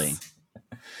 Yes. Totally.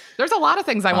 There's a lot of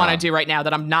things I want to do right now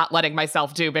that I'm not letting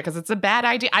myself do because it's a bad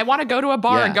idea. I want to go to a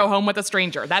bar and go home with a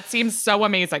stranger. That seems so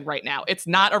amazing right now. It's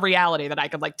not a reality that I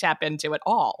could like tap into at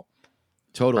all.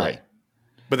 Totally. Right.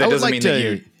 But that doesn't mean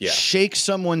that you shake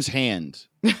someone's hand.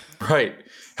 Right.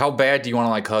 How bad do you want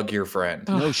to like hug your friend?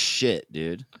 No shit,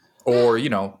 dude. Or,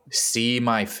 see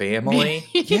my family.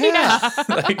 Yeah.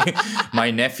 Like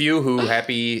my nephew, who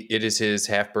it is his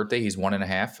half birthday. He's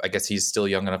 1.5. I guess he's still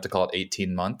young enough to call it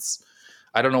 18 months.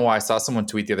 I don't know why. I saw someone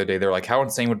tweet the other day. They're like, how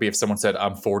insane would it be if someone said,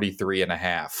 I'm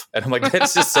 43.5? And I'm like,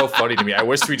 that's just so funny to me. I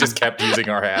wish we just kept using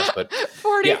our half. But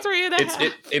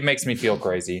 43.5. It makes me feel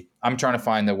crazy. I'm trying to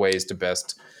find the ways to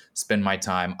best spend my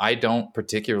time. I don't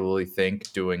particularly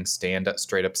think doing straight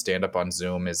up stand up on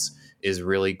Zoom is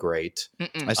really great.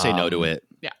 I say no to it.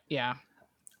 Yeah.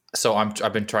 So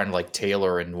I've been trying to like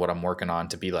tailor in what I'm working on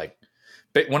to be like,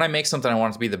 but when I make something, I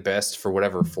want it to be the best for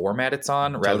whatever format it's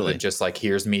on, rather than just like,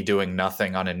 here's me doing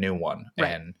nothing on a new one.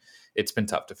 Right. And it's been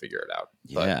tough to figure it out.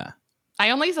 But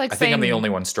I only I think I'm the only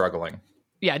one struggling.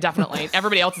 Yeah, definitely.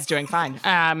 Everybody else is doing fine.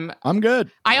 I'm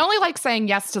good. I only like saying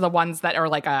yes to the ones that are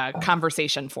like a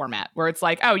conversation format where it's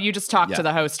like, oh, you just talk to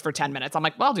the host for 10 minutes. I'm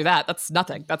like, well, I'll do that. That's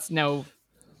nothing. That's no.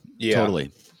 Yeah,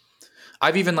 totally.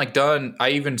 I've even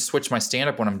I even switch my stand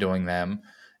up when I'm doing them.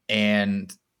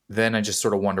 And then I just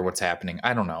sort of wonder what's happening.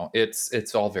 I don't know.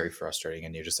 It's all very frustrating.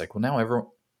 And you're just like, well, now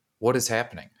what is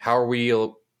happening? How are we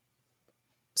allowed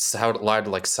to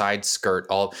like side skirt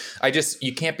all?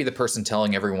 You can't be the person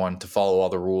telling everyone to follow all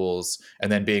the rules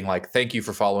and then being like, thank you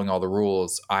for following all the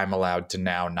rules. I'm allowed to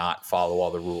now not follow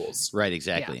all the rules. Right.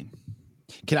 Exactly.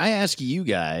 Yeah. Can I ask you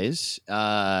guys,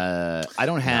 I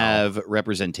don't have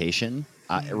representation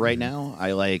right now.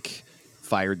 I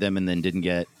fired them and then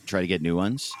didn't try to get new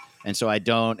ones. And so I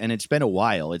don't, and it's been a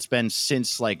while. It's been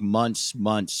since like months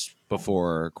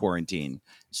before quarantine.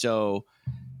 So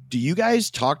do you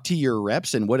guys talk to your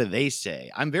reps and what do they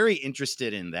say? I'm very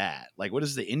interested in that. Like, what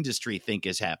does the industry think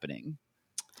is happening?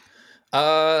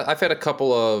 I've had a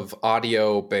couple of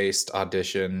audio-based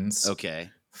auditions. Okay.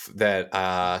 That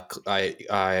I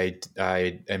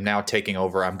am now taking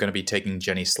over. I'm going to be taking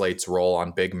Jenny Slate's role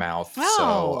on Big Mouth. Oh.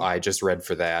 So I just read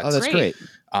for that. Oh, that's great.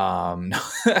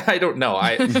 I don't know.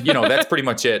 That's pretty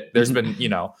much it. There's been,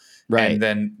 right. And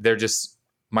then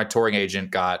my touring agent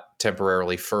got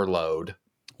temporarily furloughed.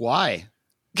 Why?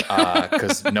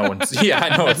 Because no one's,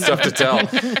 I know it's tough to tell.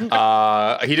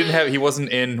 He wasn't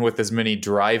in with as many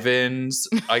drive-ins,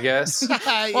 I guess.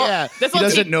 Yeah. He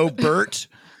doesn't know Bert.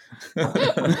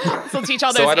 This will teach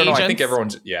all those So I don't know. agents.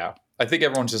 I think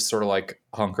everyone's just sort of like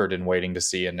hunkered and waiting to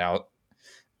see. And now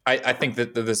I think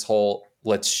that this whole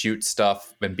let's shoot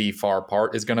stuff and be far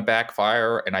apart is going to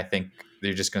backfire. And I think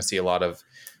you're just going to see a lot of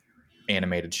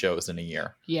animated shows in a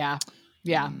year. Yeah.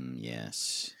 Yeah.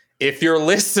 Yes. If you're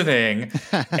listening,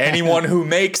 anyone who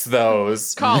makes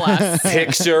those, call us.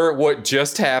 Picture what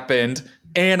just happened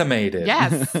animated.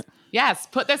 Yes.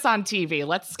 Put this on TV.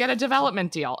 Let's get a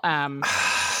development deal. Yeah,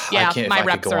 my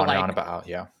reps are like,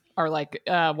 are like,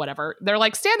 whatever. They're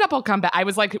like, stand up will come back. I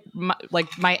was like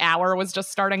my hour was just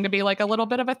starting to be like a little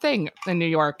bit of a thing in New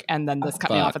York, and then this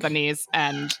cut me off at the knees.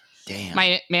 And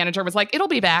my manager was like, it'll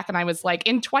be back, and I was like,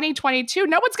 in 2022,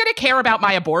 no one's gonna care about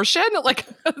my abortion. Like,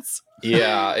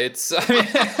 yeah, it's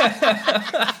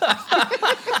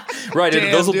right.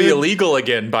 Those will be illegal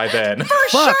again by then. For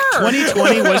sure.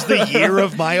 2020 was the year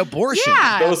of my abortion.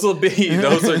 Yeah. Those are going to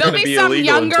be some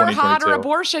illegal in 2022. younger, hotter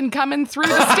abortion coming through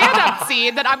the stand-up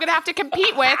scene that I'm going to have to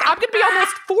compete with. I'm going to be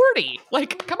almost 40.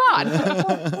 Like, come on.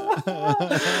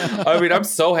 I mean, I'm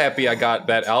so happy I got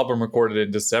that album recorded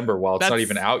in December while it's not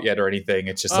even out yet or anything.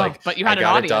 It's just but you had I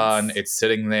got an it done. It's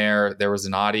sitting there. There was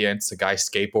an audience. A guy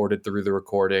skateboarded through the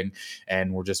recording,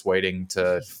 and we're just waiting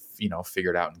to,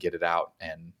 figure it out and get it out.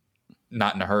 And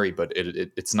not in a hurry, but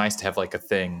it's nice to have like a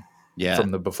thing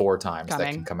from the before times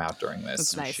that can come out during this.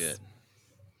 That's nice. Shit.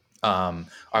 All right,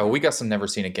 well, we got some never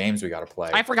seen it games we got to play.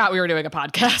 I forgot we were doing a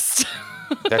podcast.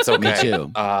 That's okay. Me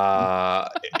too.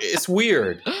 It's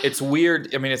weird. It's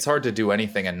weird. I mean, it's hard to do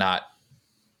anything and not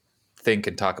think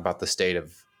and talk about the state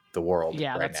of the world.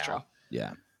 Yeah, right that's now. true.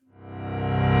 Yeah.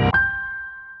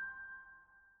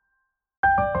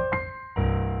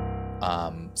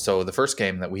 So the first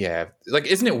game that we have, like,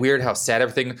 isn't it weird how sad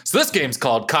everything? So this game's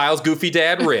called Kyle's Goofy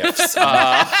Dad Riffs.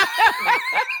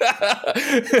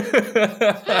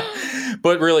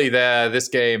 But really, this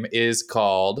game is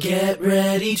called Get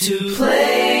ready to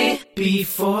play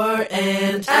before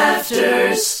and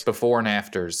afters. Before and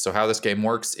Afters. So how this game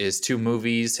works is 2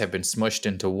 movies have been smushed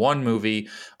into one movie.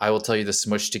 I will tell you the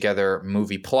smushed together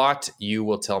movie plot. You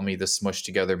will tell me the smushed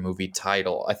together movie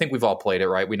title. I think we've all played it,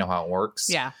 right? We know how it works.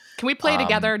 Yeah. Can we play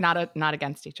together, not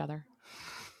against each other?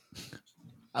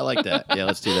 I like that. Yeah,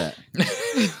 let's do that.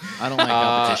 I don't like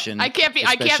competition. I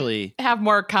can't have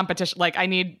more competition. Like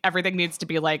everything needs to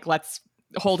be like, let's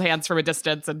hold hands from a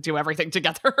distance and do everything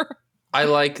together. I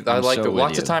like so it. with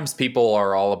Lots of you. times people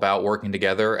are all about working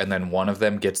together, and then one of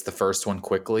them gets the first one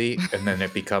quickly, and then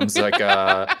it becomes like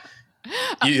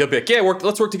you'll be like, yeah,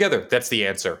 let's work together. That's the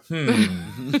answer.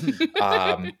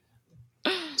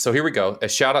 So here we go. A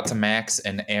shout out to Max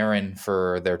and Aaron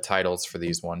for their titles for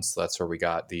these ones. So that's where we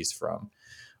got these from.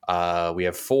 We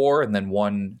have 4 and then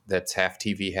 1 that's half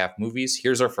TV, half movies.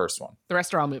 Here's our first one. The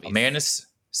rest are all movies. A man is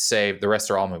saved. The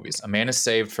rest are all movies. A man is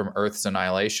saved from Earth's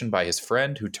annihilation by his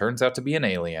friend who turns out to be an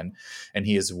alien, and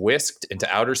he is whisked into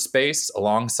outer space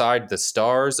alongside the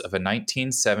stars of a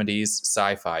 1970s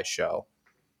sci-fi show.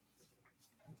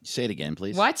 Say it again,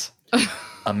 please. What?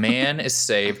 A man is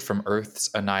saved from Earth's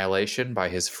annihilation by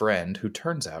his friend who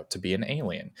turns out to be an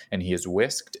alien, and he is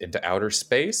whisked into outer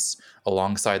space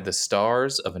alongside the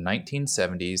stars of a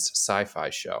 1970s sci-fi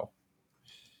show.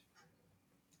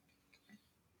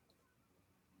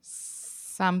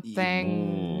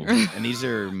 Something. Ooh. And these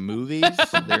are movies?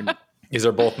 These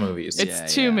are both movies. It's Yeah,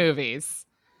 2 yeah. movies.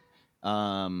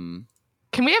 Um,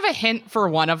 Can we have a hint for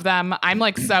one of them? I'm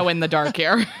like so in the dark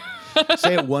here.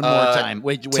 say it one more time.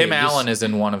 Wait. Tim Allen is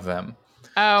in one of them.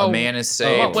 Oh, A man is what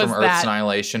saved was from Earth's that?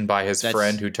 annihilation by his That's-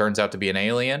 friend who turns out to be an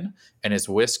alien and is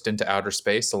whisked into outer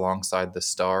space alongside the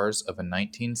stars of a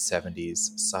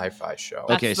 1970s sci-fi show.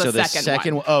 That's Okay, the so the second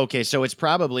second one. one. Oh, okay, so it's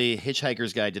probably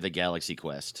Hitchhiker's Guide to the Galaxy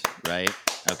Quest, right?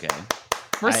 Okay.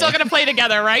 We're still gonna play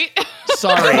together, right?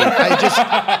 Sorry,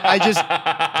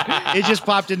 it just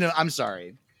popped into. I'm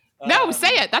sorry. No, say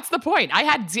it. That's the point. I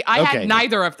had Okay. had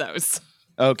neither of those.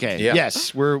 Okay. Yeah.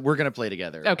 Yes, we're gonna play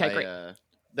together. Okay, great.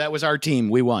 That was our team.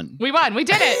 We won. We won. We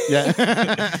did it.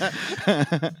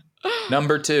 Yeah.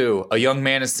 Number 2, a young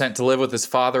man is sent to live with his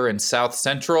father in South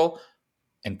Central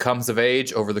and comes of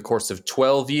age over the course of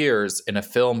 12 years in a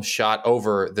film shot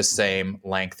over the same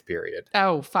length period.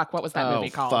 Oh fuck! What was that movie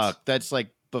called? Fuck. That's like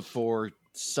before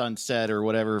sunset or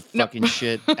whatever fucking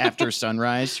shit after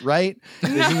sunrise, right?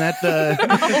 Isn't that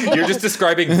the? You're just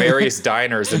describing various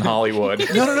diners in Hollywood.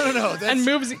 No. That's... And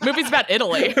movies about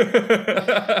Italy.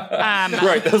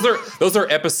 Right, those are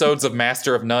episodes of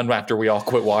Master of None after we all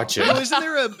quit watching. Oh, isn't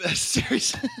there a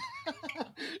series?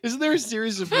 Isn't there a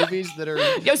series of movies that are?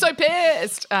 Yo, so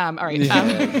pissed. All right.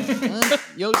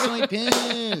 Yo, soy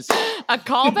pissed. A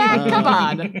callback? Come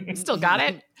on. Still got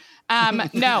it.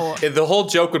 No. The whole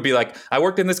joke would be like, I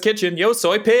worked in this kitchen, yo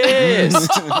soy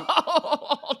pissed.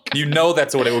 You know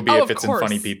that's what it would be if it's in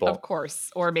Funny People. Of course.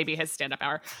 Or maybe his stand-up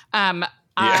hour.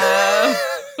 Okay,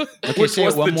 Which say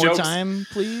was it one the more jokes? time,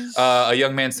 please. A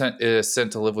young man is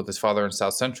sent to live with his father in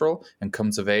South Central and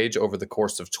comes of age over the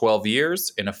course of 12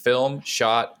 years in a film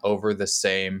shot over the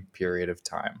same period of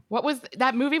time. What was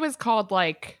that movie was called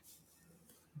like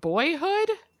Boyhood?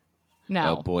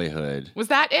 No. Oh, Boyhood. Was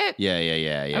that it? Yeah,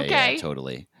 Okay.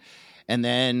 totally. And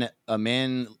then a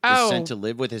man Oh. is sent to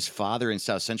live with his father in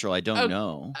South Central. I don't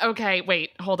know. Okay, wait,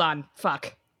 hold on.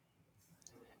 Fuck.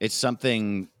 It's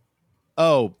something.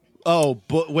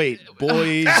 Wait,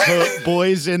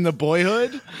 boys in the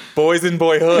boyhood. Boys in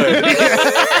Boyhood.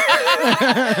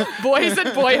 Boys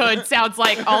in Boyhood sounds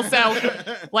like also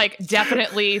like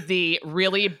definitely the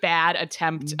really bad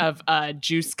attempt of a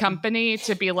juice company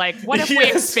to be like, what if we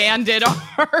Yes. expanded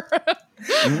our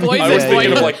Boys I in was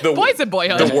thinking Boyhood? of like Boys in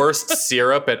Boyhood. the worst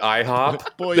syrup at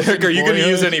IHOP. Boys Like, in are you going to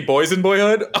use Boyhood? any Boys in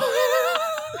Boyhood?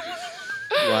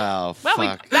 Wow. Well,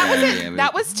 fuck. that was it. Damn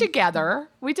That was together.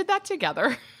 We did that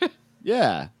together.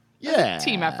 Yeah.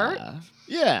 Team effort.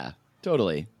 Yeah.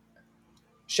 Totally.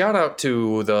 Shout out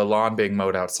to the lawn being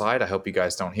mowed outside. I hope you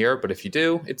guys don't hear it, but if you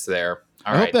do, it's there.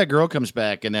 All I right. hope that girl comes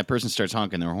back and that person starts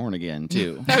honking their horn again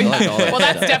too. Oh, I like all that well,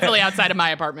 that's stuff. definitely outside of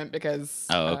my apartment because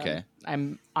Oh, okay.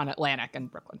 I'm on Atlantic in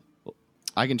Brooklyn.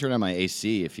 I can turn on my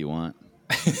AC if you want.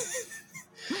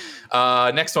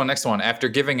 Next one. After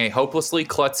giving a hopelessly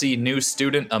klutzy new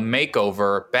student a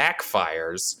makeover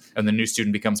backfires, and the new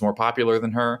student becomes more popular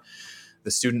than her,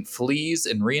 the student flees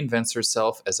and reinvents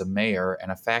herself as a mayor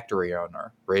and a factory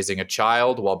owner, raising a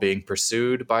child while being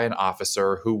pursued by an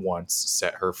officer who once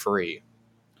set her free.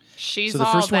 She's So the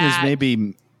all first one is that.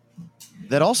 maybe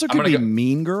that also could gonna be go-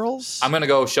 Mean Girls. I'm going to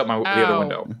go shut the other Oh.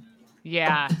 window.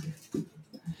 Yeah.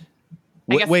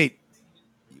 I guess- Wait,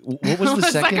 what was the The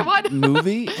second second one?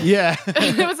 movie? Yeah.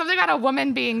 It was something about a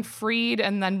woman being freed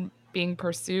and then being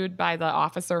pursued by the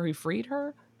officer who freed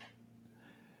her.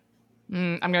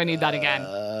 I'm going to need that again.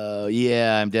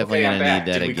 Yeah, I'm definitely I'm gonna back.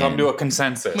 need that Did we again. come to a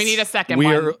consensus? We need a second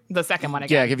We're- one. The second one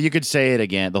Yeah, again. if you could say it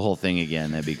again, the whole thing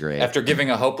again, that'd be great. After giving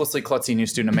a hopelessly klutzy new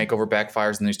student a makeover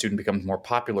backfires and the new student becomes more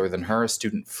popular than her, a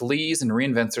student flees and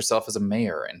reinvents herself as a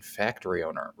mayor and factory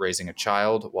owner, raising a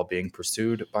child while being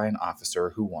pursued by an officer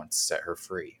who once set her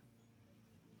free.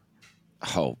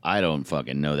 Oh, I don't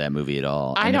fucking know that movie at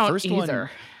all. I And the don't first one-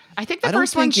 either. I think the I don't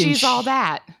first one, think in she's all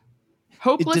that. Does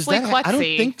Hopelessly that- klutzy. I don't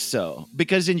think so.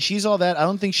 Because in She's All That, I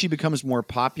don't think she becomes more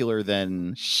popular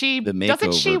than she the makeover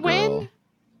doesn't she girl. win?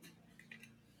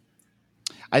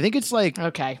 I think it's like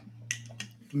Okay.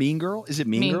 Mean Girl. Is it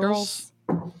Mean, Girls?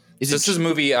 Is This is a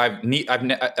movie I've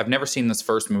never seen this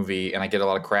first movie, and I get a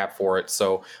lot of crap for it.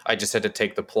 So I just had to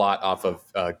take the plot off of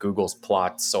Google's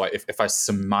plots. So if I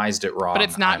surmised it wrong, But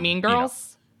it's not Mean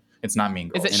Girls? It's not Mean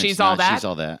Girls. Is it and She's it's All not That? She's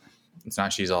All That. It's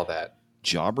not She's All That.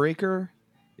 Jawbreaker?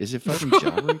 Is it fucking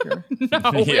Jawbreaker?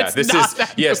 No, Yeah, it's this not is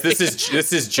that yes, movie.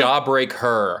 this is Jawbreak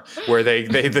Her, where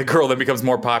the girl then becomes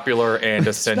more popular and a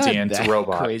It's not sentient that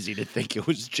robot. Crazy to think it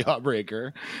was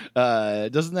Jawbreaker.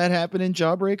 Doesn't that happen in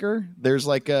Jawbreaker? There's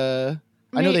like a.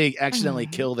 I know they accidentally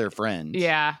kill their friend.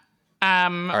 Yeah. All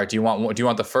right, do you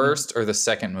want the first or the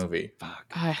second movie?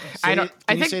 I Say don't. it-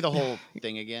 I Can you think say the whole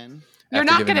thing again? you're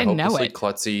After not giving going to a know hopelessly it.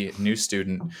 klutzy new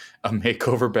student a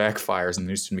makeover backfires and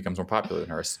the new student becomes more popular than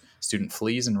her. Student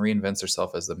flees and reinvents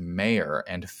herself as the mayor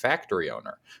and factory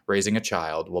owner, raising a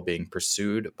child while being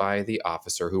pursued by the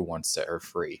officer who once set her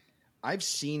free. I've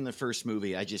seen the first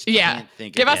movie. I just Yeah. can't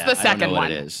think. Give of us it. the I don't know second what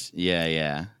one. It is. Yeah,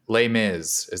 yeah. Les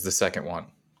Mis is the second one.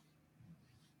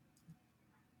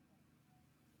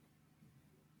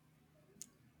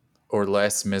 Or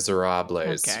Les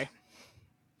Miserables. Okay.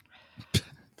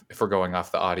 If we're going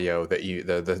off the audio that you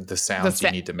the sounds you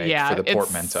need to make for the it's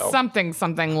portmanteau.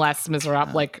 something less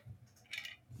miserable. Like,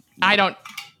 I don't.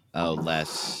 Oh,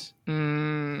 less.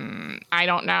 I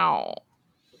don't know.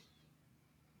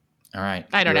 All right.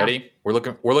 I don't you know. ready? We're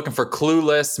looking for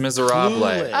Clueless Miserables.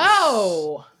 Clueless.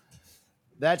 Oh.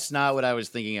 That's not what I was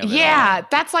thinking of. at Yeah,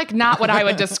 that's like not what I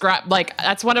would describe. Like,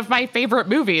 that's one of my favorate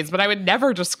movies, but I would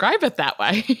never describe it that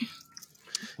way. all.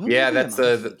 What Yeah, movie that's am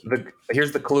I the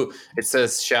here's the clue. It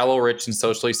says shallow, rich, and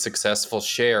socially successful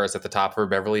Cher is at the top of her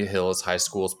Beverly Hills high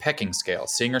school's pecking scale.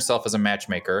 Seeing herself as a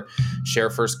matchmaker, Cher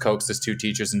first coaxes two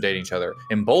teachers and dating each other.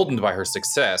 Emboldened by her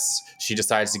success, she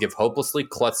decides to give hopelessly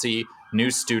klutzy new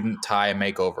student Ty a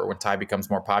makeover. When Ty becomes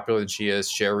more popular than she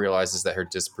is, Cher realizes that her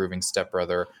disapproving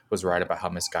stepbrother was right about how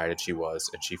misguided she was,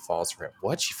 and she falls for him.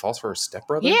 What? She falls for her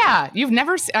stepbrother? Yeah, you've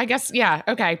never. I guess. Yeah.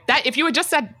 Okay. That if you had just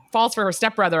said falls for her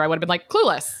stepbrother, I would have been like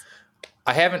Clueless.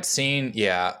 I haven't seen.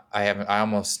 Yeah, I haven't. I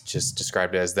almost just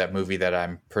described it as that movie that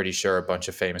I'm pretty sure a bunch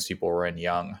of famous people were in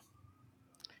young.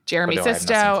 Jeremy But no, I have not seen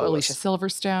Sisto, Clueless. Alicia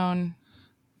Silverstone,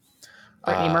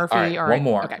 Brittany Murphy. all right, one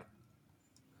more. Okay.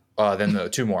 Then the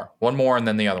two more. One more and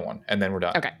then the other one. And then we're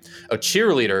done. Okay. A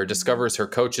cheerleader discovers her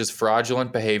coach's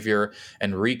fraudulent behavior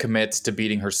and recommits to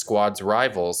beating her squad's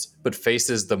rivals, but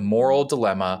faces the moral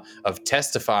dilemma of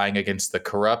testifying against the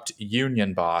corrupt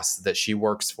union boss that she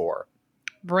works for.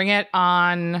 Bring it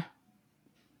on.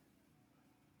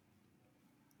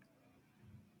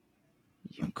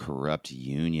 You corrupt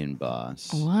union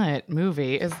boss. What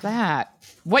movie is that?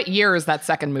 What year is that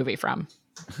second movie from?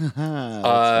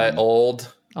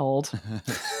 Old, Old.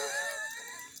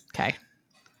 Okay.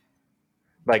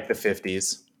 like the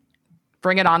 50s.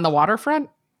 Bring it on the waterfront.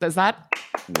 Is that?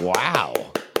 Wow.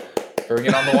 Bring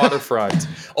it on the waterfront.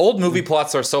 Old movie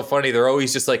plots are so funny. They're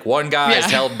always just like one guy is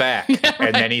Yeah. held back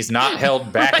and then he's not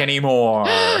held back anymore.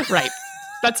 Right.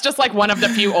 That's just like one of the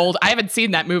few old. I haven't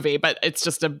seen that movie, but it's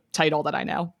just a title that I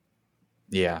know.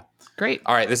 Yeah. Great.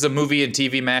 All right, this is a movie and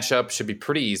TV mashup. Should be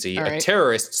pretty easy. All A right.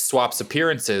 terrorist swaps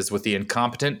appearances with the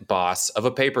incompetent boss of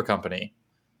a paper company.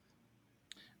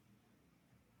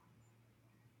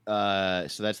 So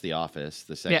that's The Office,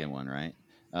 the second one, right?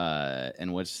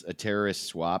 And what's a terrorist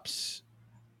swaps?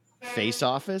 Face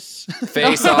Office?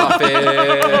 Face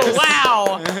Office.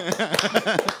 Wow.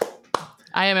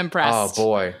 I am Oh impressed.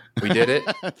 boy, we did it.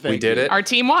 We Thank did you. it. Our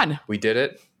team won. We did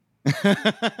it.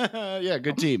 Yeah,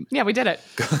 good team. Yeah, we did it.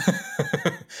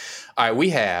 All right, we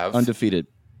have Undefeated.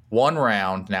 one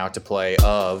round now to play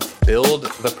of Build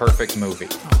the Perfect Movie.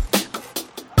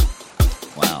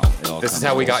 Wow. This is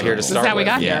how we got here to This is start how we with.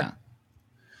 got Yeah. here.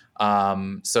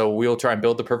 So we'll try and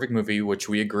build the perfect movie, which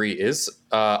we agree is.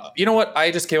 You know what? I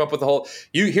just came up with the whole.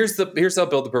 Here's how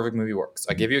Build the Perfect Movie works.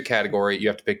 I give you a category. You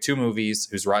have to pick two movies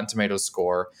whose Rotten Tomatoes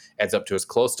score adds up to as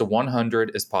close to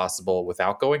 100 as possible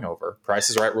without going over. Price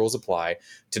is Right rules apply.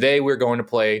 Today we're going to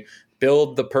play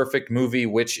Build the Perfect Movie,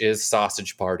 which is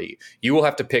Sausage Party. You will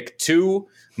have to pick two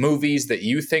movies that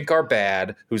you think are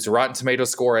bad, whose Rotten Tomatoes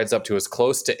score adds up to as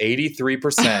close to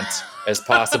 83% as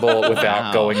possible without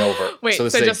Wow. going over. Wait, so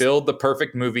this so is just- a Build the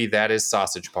Perfect Movie that is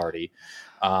Sausage Party.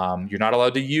 You're not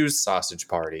allowed to use Sausage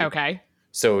Party. Okay.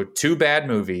 So two bad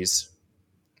movies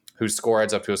whose score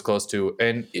adds up to as close to,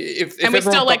 and if And we everyone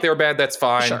still, thought they were bad, that's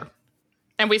fine. Sure.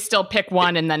 And we still pick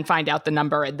one and then find out the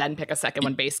number and then pick a second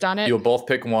one based on it. You'll both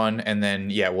pick one, and then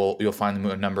you'll find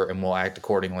the number, and we'll act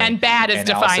accordingly. And bad is And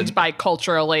defined Allison, by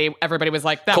culturally. Everybody was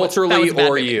like, that was Culturally a bad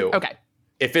or movie. you. Okay.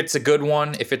 if it's a good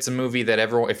one, if it's a movie that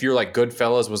everyone, if you're like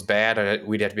Goodfellas was bad,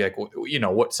 we'd have to be like, you know,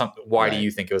 why do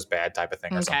you think it was bad type of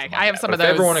thing? Or Okay. something like I have that. some But of those.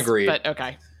 if everyone agreed, But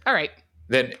okay. All right.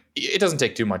 then it doesn't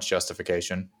take too much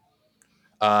justification.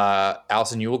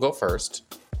 Allison, you will go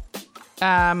first.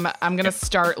 I'm going to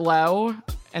start low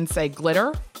and say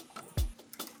Glitter.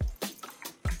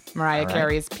 Mariah All right.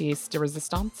 Carey's piece de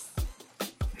resistance.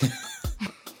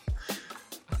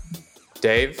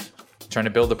 Dave, trying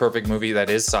to build the perfect movie that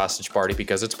is Sausage Party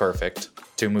because it's perfect.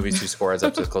 Two movies whose score is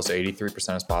up to as close to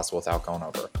 83% as possible without going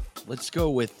over. Let's go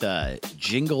with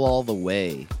Jingle All the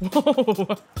Way.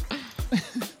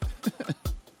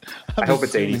 I hope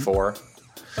it's 84.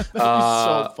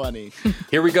 So funny.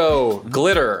 Here we go.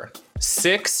 Glitter,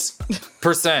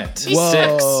 6%.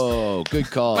 Whoa, good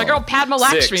call. My girl Padma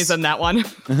Lakshmi's 6. in that one.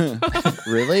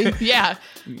 Really? Yeah.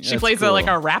 She That's plays cool. like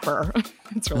a rapper.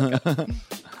 It's really good.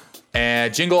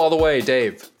 And Jingle All the Way,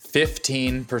 Dave,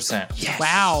 15%. Yes.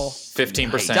 Wow.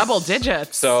 15%. Double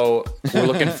digits. So we're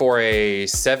looking for a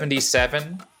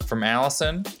 77 from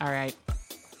Allison All right.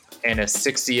 and a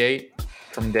 68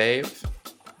 from Dave.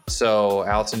 So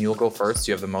Allison, you'll go first.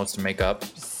 You have the most to make up.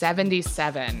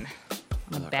 77.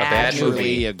 A bad bad movie. movie.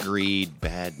 Mutually agreed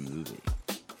bad movie.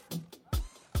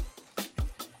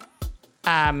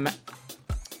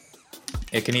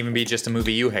 It can even be just a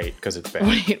movie you hate because it's bad.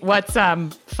 Wait, what's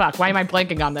fuck, why am I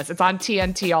blanking on this? It's on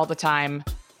TNT all the time.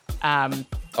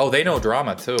 Oh, they know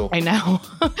drama too. I know.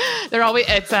 They're always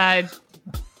it's a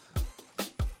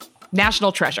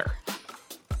National Treasure.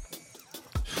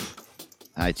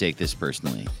 I take this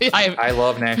personally. I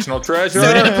love National Treasure.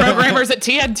 So do the programmers at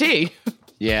TNT.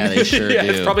 Yeah, they sure yeah, do.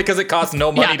 it's probably because it costs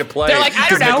no money Yeah. to play. They're like, I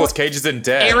don't 'cause know. Nicolas Cage is in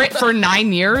debt. Air it for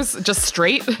 9 years, just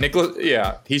straight. Nicholas,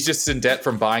 yeah, he's just in debt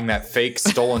from buying that fake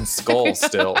stolen skull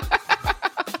still.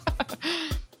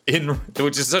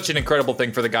 Which is such an incredible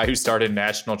thing for the guy who started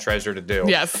National Treasure to do.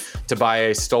 Yes. To buy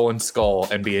a stolen skull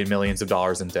and be in millions of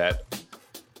dollars in debt.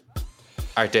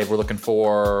 All right, Dave, we're looking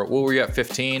for, what were you at,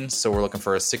 15? So we're looking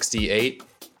for a 68.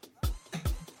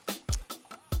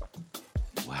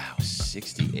 Wow,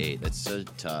 68. That's so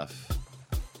tough.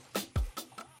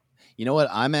 You know what?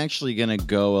 I'm actually going to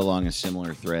go along a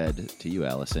similar thread to you,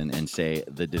 Allison, and say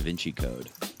the Da Vinci Code.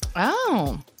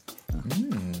 Oh.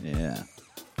 Yeah.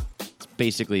 It's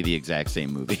basically the exact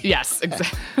same movie. Yes,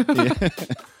 exactly.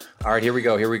 All right, here we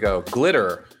go.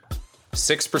 Glitter,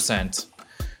 6%.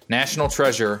 National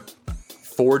Treasure,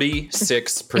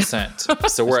 46%.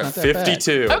 So we're at not that bad.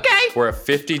 52. Okay. We're at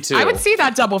 52. I would see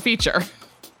that double feature.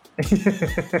 Here we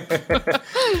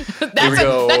That's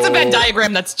go. a Venn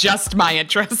diagram that's just my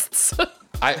interests.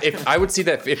 I would see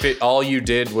that if all you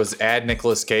did was add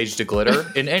Nicolas Cage to Glitter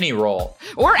in any role.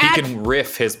 Or he add- can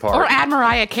riff his part. Or add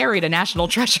Mariah Carey to National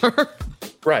Treasure.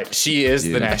 Right. She is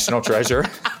the National Treasure.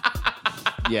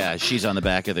 Yeah, she's on the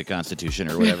back of the Constitution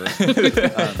or whatever.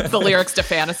 The lyrics to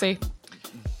Fantasy.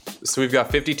 So we've got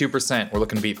 52%. We're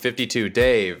looking to beat 52.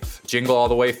 Dave, Jingle All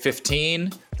the Way,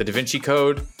 15. The Da Vinci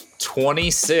Code,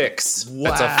 26.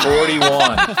 That's a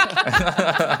 41.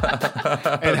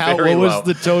 And how? Very What was low.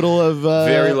 the total of?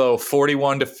 Very low.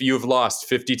 41 to you've lost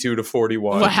 52 to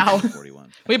 41. Wow.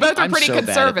 41. We both are I'm pretty so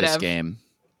conservative. bad at this game.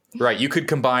 Right. You could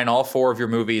combine all four of your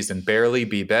movies and barely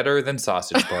be better than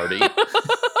Sausage Party.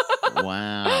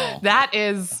 Wow. That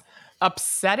is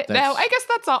upsetting. No, That's- I guess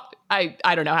that's all.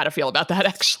 I don't know how to feel about that,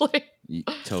 actually.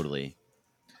 Totally.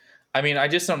 I mean, I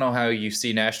just don't know how you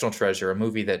see National Treasure, a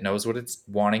movie that knows what it's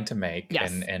wanting to make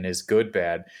Yes. and is good,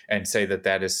 bad, and say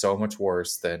that is so much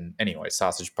worse than, anyway,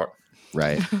 Sausage Party.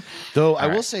 Right. Though I All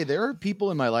will right. say there are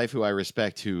people in my life who I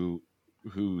respect who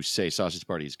say Sausage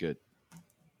Party is good.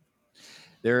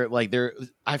 They're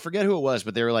I forget who it was,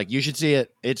 but they were like, you should see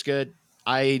it. It's good.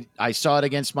 I saw it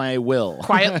against my will.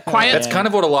 Quiet. That's kind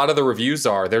of what a lot of the reviews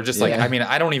are. They're just like, Yeah. I mean,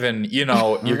 I don't even,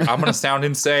 I'm going to sound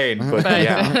insane, but But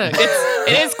yeah.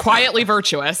 it is quietly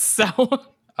virtuous. So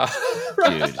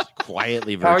Dude,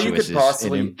 quietly How virtuous you could is an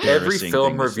possibly, every embarrassing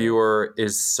film thing to say. reviewer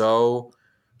is so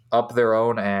up their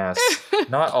own ass.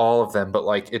 Not all of them, but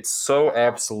like, it's so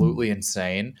absolutely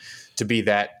insane to be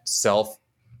that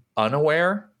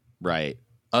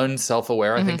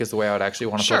unself-aware, I think is the way I would actually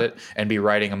want to Sure. put it, and be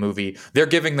writing a movie. They're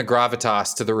giving the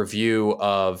gravitas to the review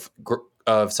of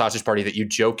Sausage Party that you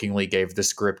jokingly gave the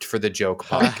script for the joke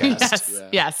podcast.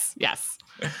 yes.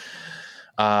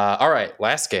 All right,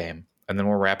 last game, and then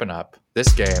we're wrapping up.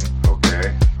 This game.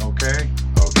 Okay.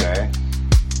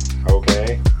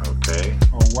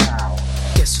 Oh, wow.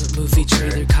 Guess what movie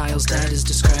trailer Kyle's dad is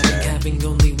describing, having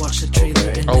only watched the trailer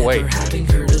and Oh, never wait. having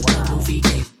heard of the movie.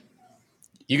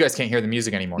 You guys can't hear the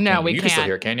music anymore. No, can you? we You can still can't.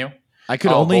 hear it, can you? I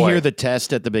could Oh, only boy. hear the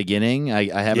test at the beginning. I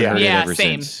haven't Yeah. heard it Yeah, ever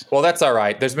same. since. Well, that's all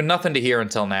right. There's been nothing to hear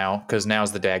until now because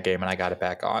now's the dad game and I got it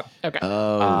back on. Okay.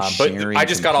 Oh, But sharing I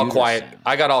just got all computer quiet. sound.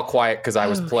 I got all quiet because I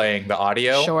was playing the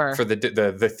audio Sure. for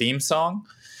the theme song.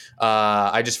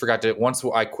 I just forgot to. Once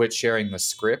I quit sharing the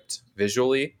script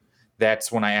visually,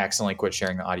 that's when I accidentally quit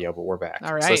sharing the audio. But we're back. All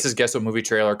So right. this is Guess What Movie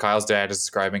Trailer. Kyle's dad is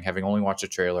describing having only watched a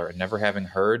trailer and never having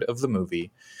heard of the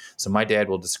movie. So my dad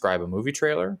will describe a movie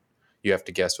trailer. You have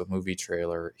to guess what movie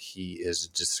trailer he is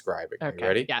describing. Are Okay. you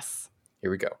ready? Yes. Here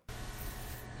we go.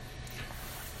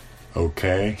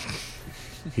 Okay.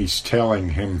 He's telling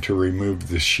him to remove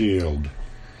the shield.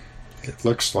 It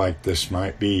looks like this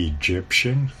might be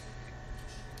Egyptian.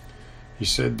 He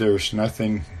said there's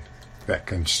nothing that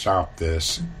can stop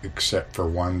this except for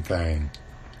one thing.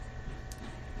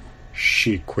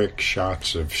 Quick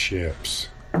shots of ships.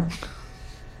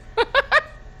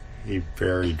 He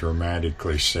very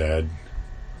dramatically said,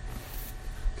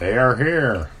 "They are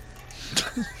here."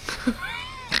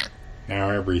 Now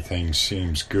everything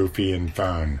seems goofy and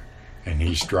fun, and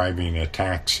he's driving a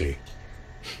taxi.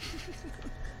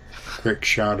 Quick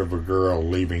shot of a girl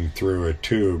leaving through a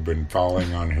tube and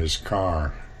falling on his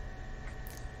car.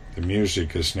 The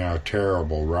music is now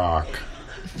terrible rock,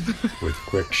 with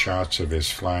quick shots of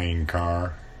his flying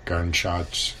car,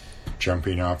 gunshots,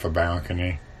 jumping off a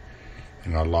balcony,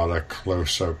 and a lot of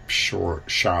close-up short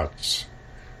shots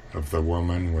of the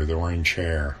woman with orange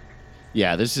hair.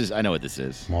 Yeah, I know what this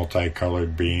is.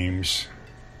 Multicolored beams,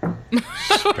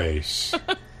 space.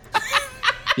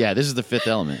 Yeah, this is The Fifth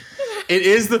Element. It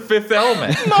is The Fifth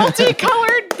Element.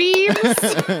 Multicolored beams.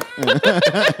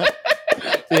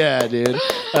 Yeah, dude.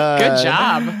 Good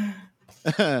job.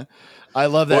 I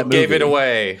love that What movie. gave it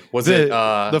away? Was The, it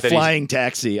the that he's- flying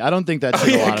taxi. I don't think that's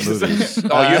in a lot of 'cause- movies.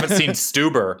 Oh, you haven't seen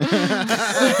Stuber.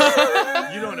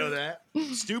 You don't know that.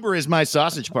 Stuber is my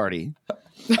sausage party.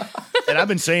 And I've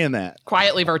been saying that.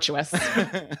 Quietly virtuous.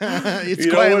 It's You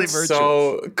know quietly what's virtuous.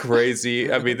 so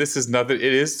crazy? I mean, this is nothing. It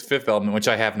is Fifth Element, which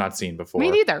I have not seen before. Me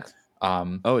neither.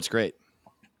 Oh, it's great.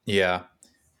 Yeah,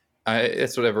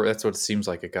 it's whatever. That's what it seems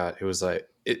like it got. It was like,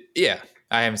 yeah,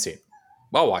 I haven't seen it.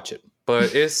 I'll watch it.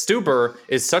 But Stuber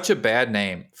is such a bad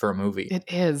name for a movie. It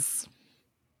is.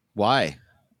 Why?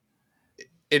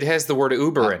 It has the word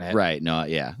Uber in it. Right. No,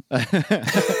 yeah.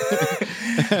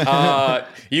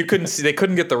 You couldn't see. They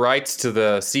couldn't get the rights to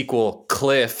the sequel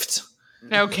Clift,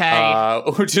 Okay.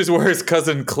 which is where his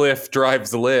cousin Cliff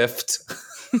drives the lift.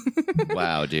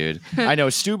 Wow, dude. I know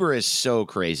Stuber is so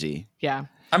crazy. Yeah.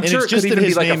 I'm And sure it's it just could that even be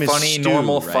his like name a is funny, Stu,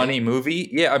 normal, right? funny movie.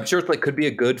 Yeah, I'm sure it could be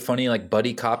a good, funny, like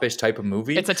buddy copish type of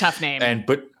movie. It's a tough name.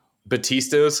 But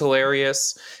Batista is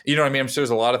hilarious. You know what I mean? I'm sure there's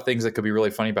a lot of things that could be really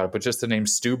funny about it, but just the name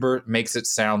Stuber makes it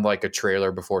sound like a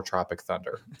trailer before Tropic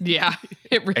Thunder. Yeah.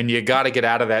 And you got to get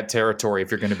out of that territory if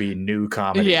you're going to be new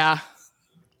comedy. Yeah.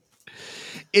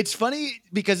 It's funny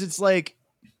because it's like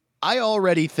I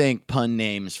already think pun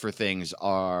names for things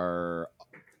are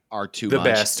too The much.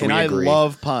 best, and we I agree.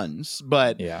 love puns,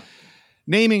 but Yeah.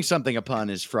 naming something a pun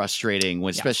is frustrating,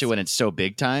 especially when it's so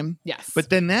big time. Yes. But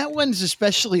then that one's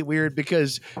especially weird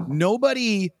because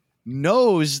nobody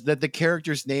knows that the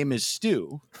character's name is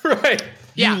Stu. Right.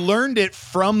 Yeah. You learned it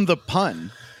from the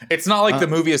pun. It's not like the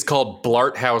movie is called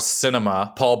Blart House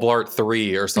Cinema, Paul Blart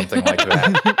 3 or something like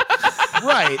that.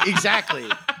 Right, exactly.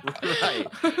 Right.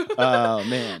 Oh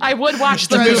man. I would watch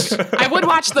the movie. I would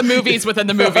watch the movies within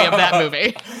the movie of that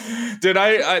movie. Did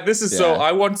this is so,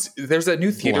 Yeah. there's a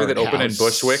new theater that Blart opened in House.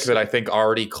 Bushwick that I think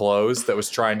already closed that was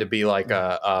trying to be like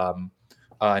a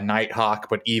Nighthawk,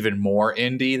 but even more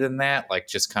indie than that. Like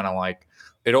just kind of like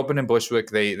It opened in Bushwick.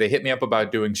 They hit me up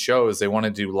about doing shows. They want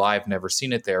to do live, never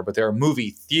seen it there, but they're a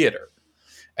movie theater.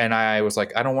 And I was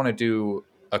like, I don't want to do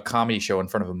a comedy show in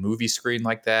front of a movie screen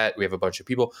like that. We have a bunch of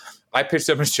people. I pitched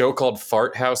them a show called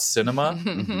Fart House Cinema,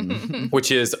 which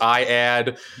is I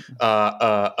add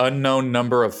unknown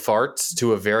number of farts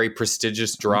to a very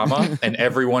prestigious drama, and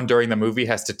everyone during the movie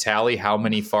has to tally how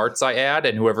many farts I add,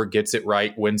 and whoever gets it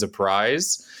right wins a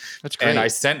prize. That's great. And I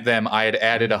sent them, I had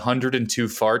added 102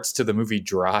 farts to the movie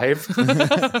Drive.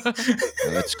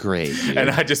 That's great. Dude.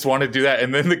 And I just want to do that.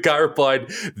 And then the guy replied,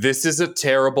 this is a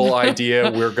terrible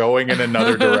idea. We're going in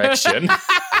another direction.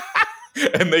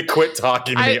 And they quit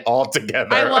talking to me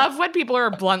altogether. I love when people are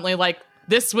bluntly like,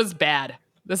 this was bad.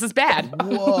 This is bad.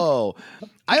 Whoa.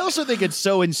 I also think it's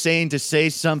so insane to say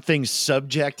something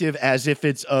subjective as if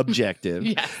it's objective.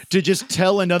 Yes. To just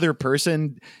tell another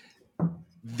person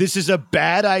this is a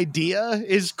bad idea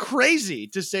is crazy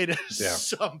to say to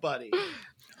somebody.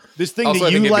 This thing Also,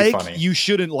 that you like, funny. You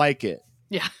shouldn't like it.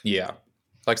 Yeah. Yeah.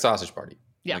 Like Sausage Party.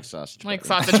 Yeah. Like sausage Like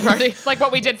party. sausage party. Like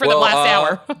what we did for the last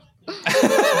hour.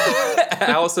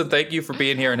 Allison, thank you for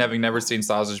being here and having never seen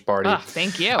Sausage Party.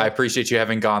 Thank you. I appreciate you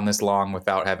having gone this long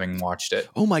without having watched it.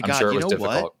 Oh my I'm God. sure it You was know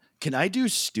difficult. what? Can I do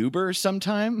Stuber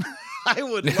sometime? I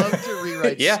would love to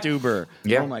rewrite Stuber.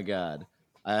 Yeah. Oh my God.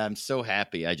 I'm so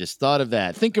happy. I just thought of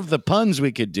that. Think of the puns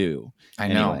we could do. I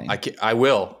know. Anyway. I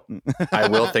will. I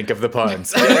will think of the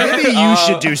puns. Maybe you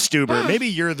should do Stuber. Maybe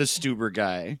you're the Stuber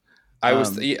guy.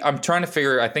 I'm trying to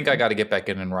figure. I think I got to get back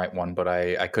in and write one, but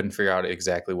I couldn't figure out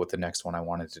exactly what the next one I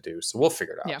wanted to do. So we'll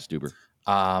figure it out. Yeah. Stuber.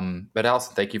 But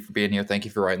Allison, thank you for being here. Thank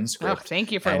you for writing the script.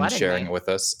 Thank you for and letting sharing me. it with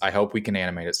us. I hope we can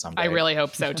animate it someday. I really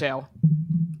hope so too.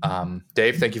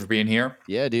 Dave, thank you for being here,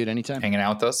 Yeah, dude. Anytime. hanging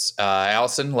out with us.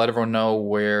 Allison, let everyone know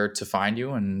where to find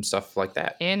you and stuff like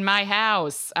that. In my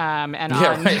house. And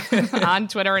right. on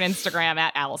Twitter and Instagram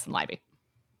at Allison Libby.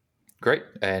 Great.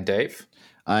 And Dave?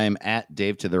 I'm at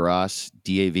Dave to the Ross,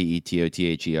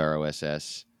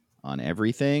 DAVETOTHEROSS on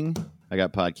everything. I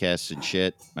got podcasts and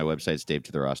shit. My website's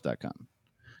davetotheross.com.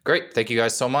 Great. Thank you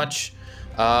guys so much.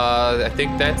 I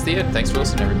think that's the end. Thanks for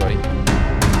listening, everybody.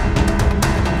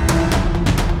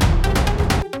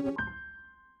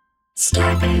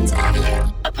 Starburns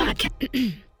Audio, a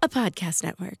podcast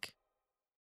network.